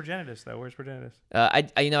 you don't have Progenitus though. Where's Progenitus? I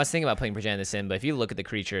was thinking about putting Progenitus in, but if you look at the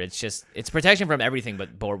creature, it's protection from everything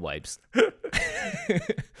but board wipes.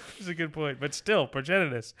 That's a good point, but still,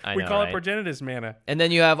 Progenitus. We call it Progenitus mana. And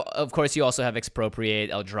then you have, of course, you also have Expropriate,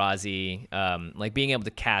 Eldrazi. Like being able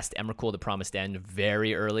to cast Emrakul, the Promised End,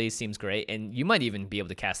 very early seems great, and you might even be able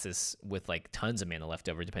to cast this with like tons of mana left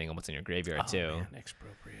over, depending on what's in your graveyard too. Man,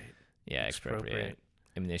 Expropriate. Yeah, Expropriate.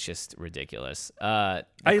 I mean, it's just ridiculous. I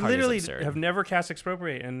literally have never cast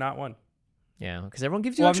Expropriate and not won. Yeah, because everyone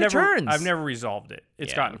gives you extra turns. I've never resolved it.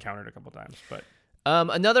 It's gotten countered a couple times, but.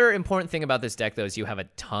 Another important thing about this deck, though, is you have a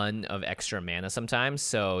ton of extra mana sometimes.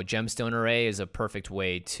 So Gemstone Array is a perfect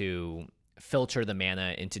way to filter the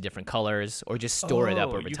mana into different colors or just store it up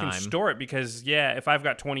over you time? You can store it because, if I've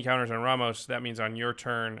got 20 counters on Ramos, that means on your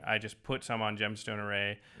turn, I just put some on Gemstone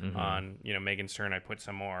Array. On, Megan's turn, I put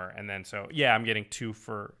some more. And then I'm getting 2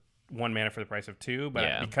 for 1 mana for the price of 2.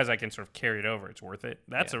 But because I can sort of carry it over, it's worth it.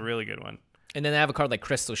 That's a really good one. And then I have a card like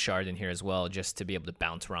Crystal Shard in here as well, just to be able to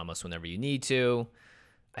bounce Ramos whenever you need to.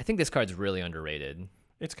 I think this card's really underrated.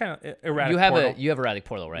 It's kind of Erratic Portal. You have Erratic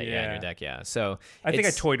Portal, right? Yeah, in your deck, yeah. So I think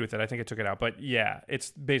I toyed with it. I think I took it out. But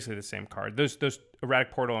it's basically the same card. Those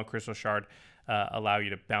Erratic Portal and Crystal Shard allow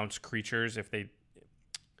you to bounce creatures if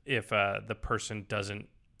the person doesn't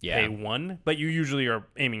pay 1. But you usually are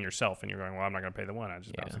aiming yourself and you're going, well, I'm not going to pay the 1. I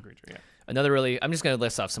just bounce the creature. Yeah. I'm just going to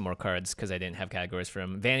list off some more cards because I didn't have categories for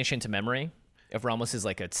them. Vanish into Memory. If Ramos is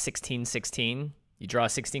like a 16-16, you draw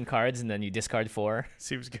 16 cards and then you discard 4.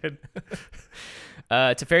 Seems good.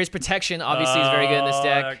 Teferi's Protection obviously is very good in this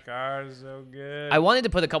deck. That card is so good. I wanted to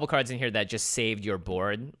put a couple cards in here that just saved your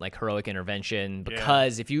board, like Heroic Intervention,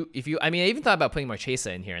 because if you, I even thought about putting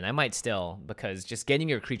Marchesa in here, and I might still, because just getting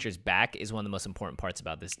your creatures back is one of the most important parts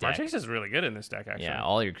about this deck. Marchesa is really good in this deck, actually. Yeah,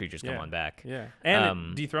 all your creatures come on back. Yeah,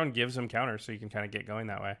 and Dethrone gives them counters, so you can kind of get going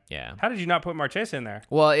that way. Yeah. How did you not put Marchesa in there?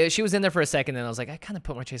 Well, she was in there for a second, and I was like, I kind of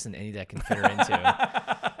put Marchesa in any deck and fit her into.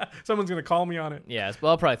 Someone's going to call me on it. Yeah,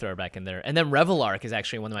 well, I'll probably throw her back in there. And then Revelark is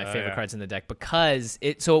actually one of my favorite cards in the deck because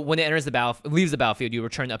when it enters leaves the battlefield, you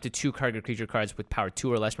return up to 2 target creature cards with power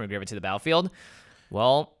 2 or less from your graveyard to the battlefield.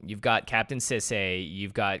 Well, you've got Captain Sisay,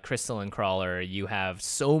 you've got Crystalline Crawler, you have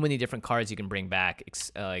so many different cards you can bring back.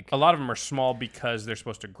 Like a lot of them are small because they're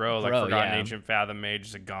supposed to grow, like Forgotten Ancient Fathom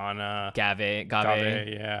Mage, Zagana, Gave,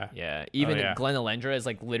 yeah. Even Glen Elendra is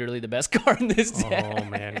like literally the best card in this deck. Oh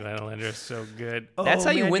man, Glen Elendra is so good. That's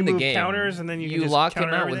how you win the game. Counters and then you lock him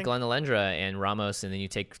out everything with Glen Elendra and Ramos, and then you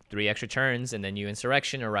take 3 extra turns, and then you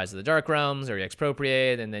Insurrection or Rise of the Dark Realms or you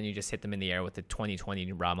Expropriate, and then you just hit them in the air with the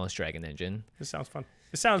 2020 Ramos Dragon Engine. This sounds fun.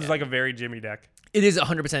 It sounds like a very Jimmy deck. It is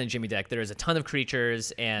 100% a Jimmy deck. There is a ton of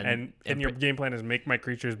creatures, and your game plan is make my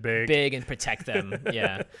creatures big and protect them.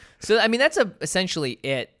 Yeah. So I mean that's essentially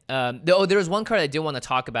it. There was one card I did want to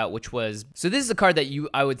talk about, which was this is a card that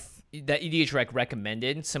that EDH Rec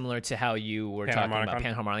recommended, similar to how you were talking about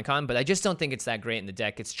Panharmonicon, but I just don't think it's that great in the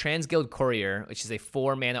deck. It's Transguild Courier, which is a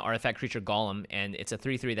 4-mana artifact creature golem, and it's a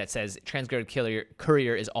 3/3 that says Transguild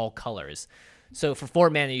Courier is all colors. So for 4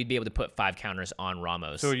 mana, you'd be able to put 5 counters on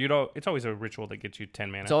Ramos. So it's always a ritual that gets you 10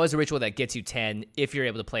 mana. It's always a ritual that gets you 10 if you're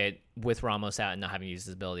able to play it with Ramos out and not having to use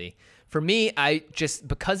his ability. For me,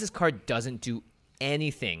 because this card doesn't do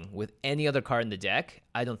anything with any other card in the deck,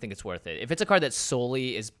 I don't think it's worth it. If it's a card that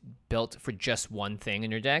solely is built for just one thing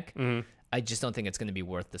in your deck, I just don't think it's going to be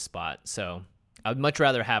worth the spot. So I would much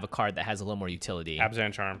rather have a card that has a little more utility.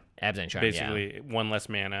 Abzan Charm. Basically, 1 less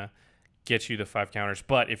mana. Gets you the 5 counters,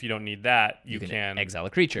 but if you don't need that, you can exile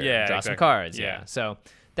a creature, draw some cards. Yeah. So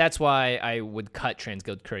that's why I would cut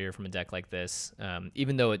Transguild Courier from a deck like this,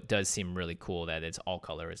 even though it does seem really cool that it's all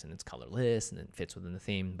colors and it's colorless and it fits within the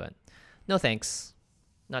theme. But no thanks.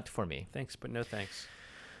 Not for me. Thanks, but no thanks.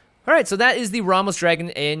 All right, so that is the Ramos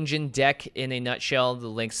Dragon Engine deck in a nutshell.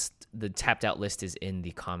 The tapped out list is in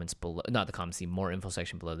the comments below. Not the comments, the more info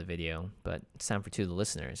section below the video. But it's time for 2 of the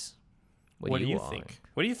listeners. What do you think?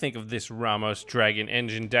 What do you think of this Ramos Dragon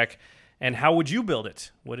Engine deck, and how would you build it?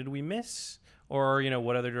 What did we miss? Or,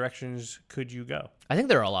 what other directions could you go? I think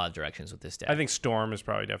there are a lot of directions with this deck. I think Storm is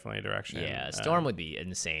probably definitely a direction. Yeah, Storm would be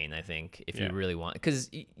insane, I think, if you really want. Because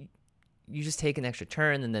you just take an extra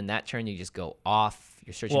turn, and then that turn you just go off.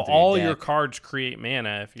 You're searching through all your deck. your cards create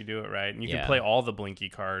mana if you do it right. And you can play all the Blinky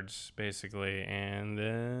cards, basically.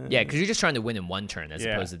 And because you're just trying to win in 1 turn, as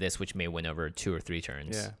opposed to this, which may win over 2 or 3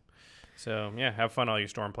 turns. Yeah. So, have fun, all you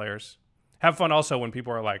Storm players. Have fun also when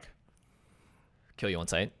people are like... Kill you on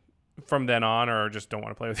sight? From then on, or just don't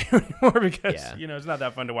want to play with you anymore because, it's not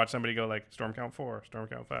that fun to watch somebody go like, Storm count 4, Storm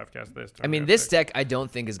count 5, cast this. This deck I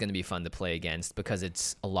don't think is going to be fun to play against because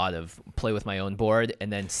it's a lot of play with my own board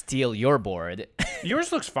and then steal your board.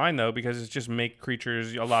 Yours looks fine, though, because it's just make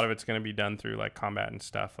creatures. A lot of it's going to be done through, like, combat and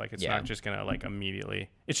stuff. Like, it's not just going to, like,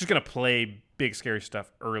 immediately. It's just going to play big, scary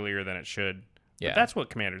stuff earlier than it should. Yeah. But that's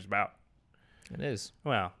what Commander's about. It is.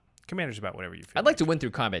 Well, Commander's about whatever you feel. I'd like to win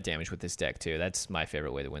through combat damage with this deck, too. That's my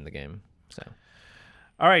favorite way to win the game. So,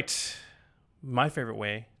 all right. My favorite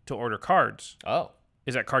way to order cards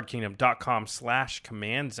is at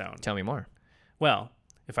cardkingdom.com/command zone. Tell me more. Well,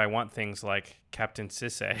 if I want things like Captain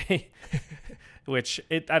Sisay, which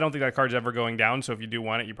I don't think that card's ever going down, so if you do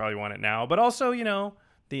want it, you probably want it now. But also,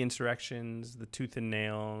 the Insurrections, the Tooth and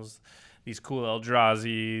Nails, these cool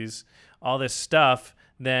Eldrazi's, all this stuff,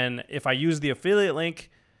 then if I use the affiliate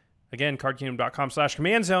link, Again,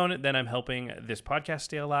 cardkingdom.com/command zone. Then I'm helping this podcast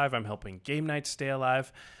stay alive. I'm helping game nights stay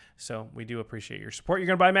alive. So we do appreciate your support. You're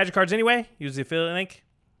going to buy Magic cards anyway. Use the affiliate link.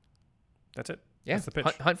 That's it. Yeah, that's the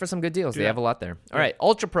pitch. Hunt for some good deals. They have a lot there. All right,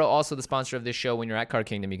 Ultra Pro, also the sponsor of this show. When you're at Card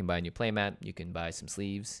Kingdom, you can buy a new playmat. You can buy some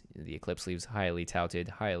sleeves. The Eclipse sleeves, highly touted,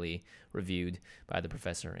 highly reviewed by the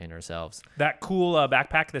professor and ourselves. That cool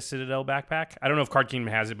backpack, the Citadel backpack. I don't know if Card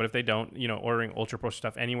Kingdom has it, but if they don't, ordering Ultra Pro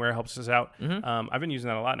stuff anywhere helps us out. I've been using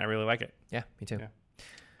that a lot, and I really like it. Yeah, me too. Yeah.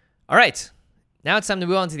 All right. Now it's time to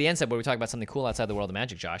move on to the end side where we talk about something cool outside the world of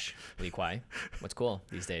Magic, Josh. Lee Kwai. What's cool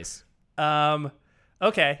these days?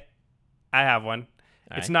 Okay. I have one.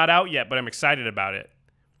 It's not out yet, but I'm excited about it.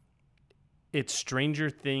 It's Stranger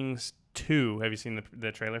Things 2. Have you seen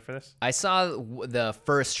the trailer for this? I saw the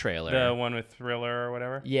first trailer. The one with Thriller or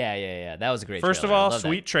whatever? Yeah. That was a great First trailer. of all,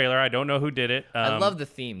 sweet trailer. I don't know who did it. I love the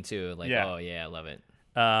theme, too. Oh, yeah, I love it.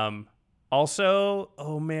 Also,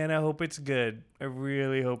 oh man, I hope it's good. I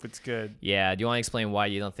really hope it's good. Yeah, do you want to explain why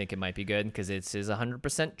you don't think it might be good? Because it is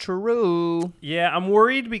 100% true. Yeah, I'm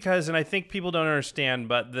worried because, and I think people don't understand,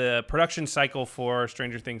 but the production cycle for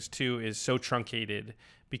Stranger Things 2 is so truncated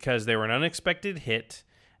because they were an unexpected hit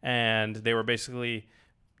and they were basically,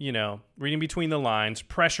 reading between the lines,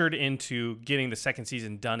 pressured into getting the second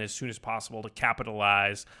season done as soon as possible to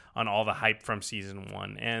capitalize on all the hype from season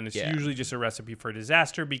 1. And it's usually just a recipe for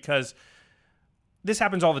disaster because this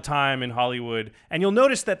happens all the time in Hollywood. And you'll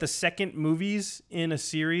notice that the second movies in a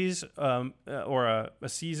series or a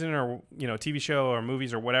season or, TV show or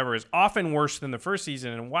movies or whatever is often worse than the first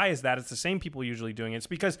season. And why is that? It's the same people usually doing it. It's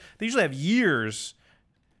because they usually have years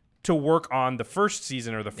to work on the first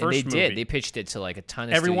season or the first movie. They pitched it to like a ton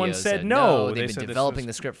of Everyone studios. said no. They've been developing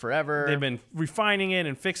the script forever. They've been refining it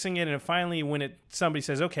and fixing it. And finally, when somebody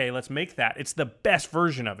says, okay, let's make that, it's the best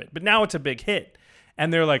version of it. But now it's a big hit.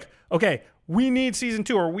 And they're like, okay, we need season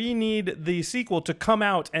 2 or we need the sequel to come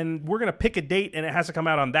out. And we're going to pick a date and it has to come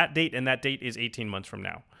out on that date. And that date is 18 months from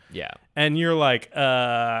now. Yeah. And you're like, so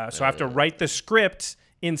I have to write the script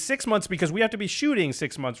in 6 months because we have to be shooting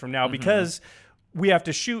 6 months from now because we have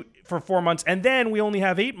to shoot for 4 months, and then we only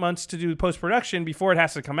have 8 months to do post-production before it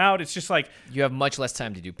has to come out. It's just like... You have much less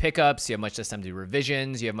time to do pickups. You have much less time to do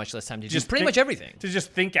revisions. You have much less time to do pretty much everything. To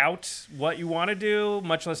just think out what you want to do.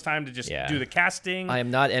 Much less time to just do the casting. I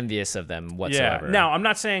am not envious of them whatsoever. Yeah. Now, I'm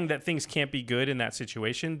not saying that things can't be good in that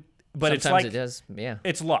situation, but Sometimes it's like... it does, yeah.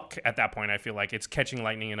 It's luck at that point, I feel like. It's catching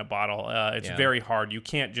lightning in a bottle. It's very hard. You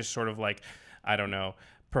can't just sort of like, I don't know,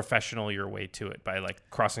 professional your way to it by like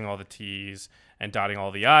crossing all the T's and dotting all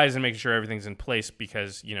the I's and making sure everything's in place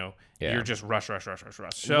because, you're just rush.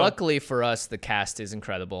 So, luckily for us, the cast is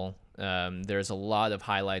incredible. There's a lot of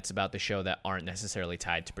highlights about the show that aren't necessarily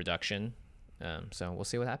tied to production. So we'll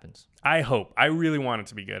see what happens. I hope. I really want it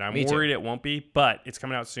to be good. I'm worried it won't be, but it's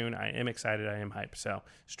coming out soon. I am excited. I am hyped. So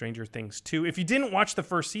Stranger Things 2. If you didn't watch the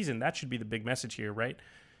first season, that should be the big message here, right?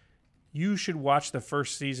 You should watch the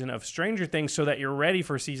first season of Stranger Things so that you're ready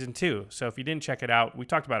for season 2. So if you didn't check it out, we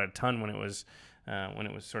talked about it a ton when it was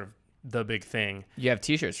sort of the big thing. You have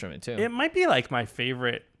T-shirts from it too. It might be like my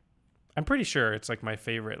favorite. I'm pretty sure it's like my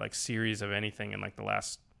favorite like series of anything in like the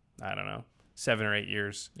last, I don't know, 7 or 8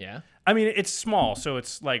 years. Yeah. I mean, it's small, so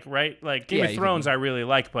it's like like Game of Thrones I really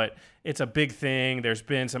like, but it's a big thing. There's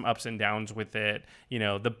been some ups and downs with it.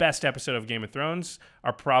 The best episode of Game of Thrones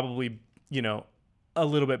are probably a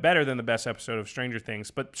little bit better than the best episode of Stranger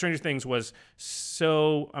Things. But Stranger Things was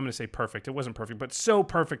so, I'm going to say perfect. It wasn't perfect, but so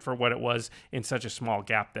perfect for what it was in such a small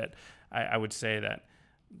gap that I would say that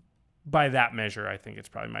by that measure, I think it's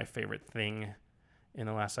probably my favorite thing in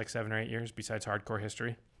the last like 7 or 8 years besides hardcore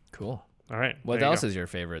history. Cool. All right. What else is your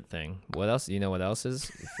favorite thing? What else? What else is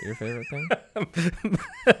your favorite thing?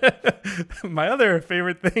 My other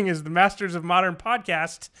favorite thing is the Masters of Modern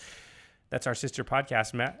podcast. That's our sister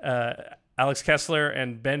podcast, Alex Kessler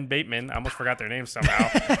and Ben Bateman. I almost forgot their names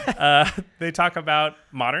somehow. They talk about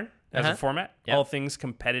Modern as a format, all things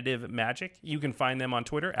competitive Magic. You can find them on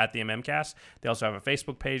Twitter at the MMcast. They also have a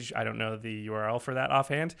Facebook page. I don't know the URL for that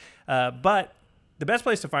offhand. But the best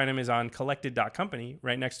place to find them is on collected.company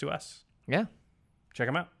right next to us. Yeah. Check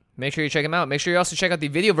them out. Make sure you check them out. Make sure you also check out the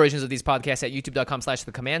video versions of these podcasts at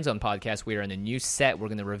youtube.com/the Command Zone podcast. We are in a new set. We're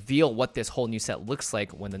going to reveal what this whole new set looks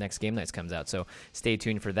like when the next Game Nights comes out. So stay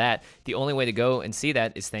tuned for that. The only way to go and see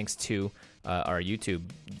that is thanks to our YouTube.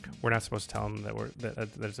 We're not supposed to tell them that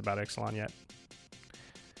it's about IXALAN yet.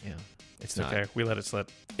 Yeah. It's okay. We let it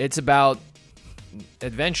slip. It's about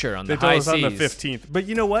adventure on the high seas. They told us on the 15th. But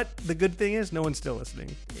you know what? The good thing is no one's still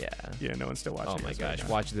listening. Yeah. Yeah, no one's still watching. Oh my gosh.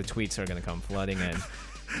 Watch, the tweets are going to come flooding in.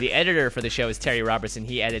 The editor for the show is Terry Robertson.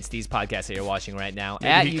 He edits these podcasts that you're watching right now.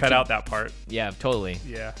 Maybe he cut out that part. Yeah, totally.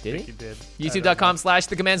 Yeah, did he did.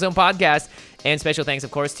 YouTube.com/The Command Zone Podcast. And special thanks, of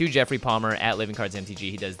course, to Jeffrey Palmer at Living Cards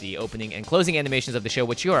MTG. He does the opening and closing animations of the show,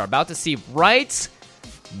 which you are about to see right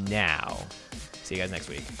now. See you guys next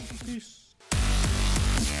week. Peace.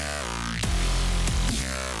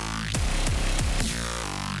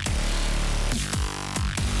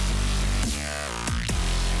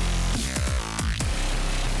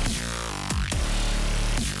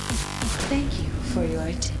 Thank you for your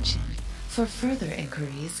attention. For further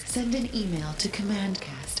inquiries, send an email to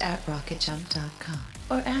commandcast@rocketjump.com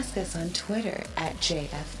or ask us on Twitter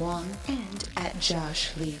 @JFWong and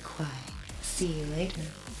 @JoshLeeQuai. See you later,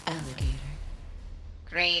 alligator.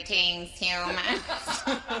 Greetings, humans.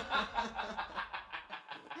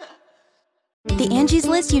 The Angie's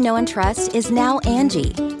List you know and trust is now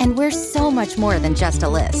Angie, and we're so much more than just a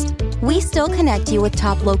list. We still connect you with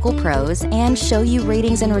top local pros and show you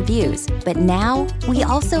ratings and reviews, but now we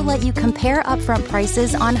also let you compare upfront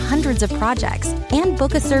prices on hundreds of projects and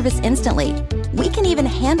book a service instantly. We can even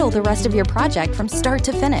handle the rest of your project from start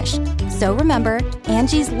to finish. So remember,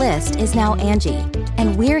 Angie's List is now Angie,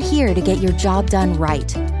 and we're here to get your job done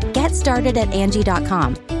right. Get started at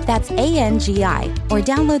Angie.com. That's ANGI, or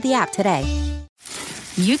download the app today.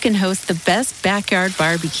 You can host the best backyard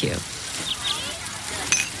barbecue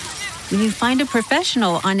when you find a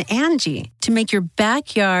professional on Angie to make your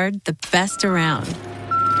backyard the best around.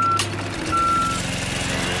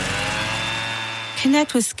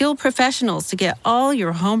 Connect with skilled professionals to get all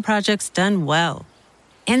your home projects done well.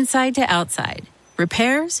 Inside to outside,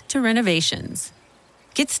 repairs to renovations.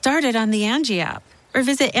 Get started on the Angie app or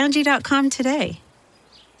visit Angie.com today.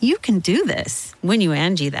 You can do this when you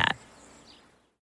Angie that.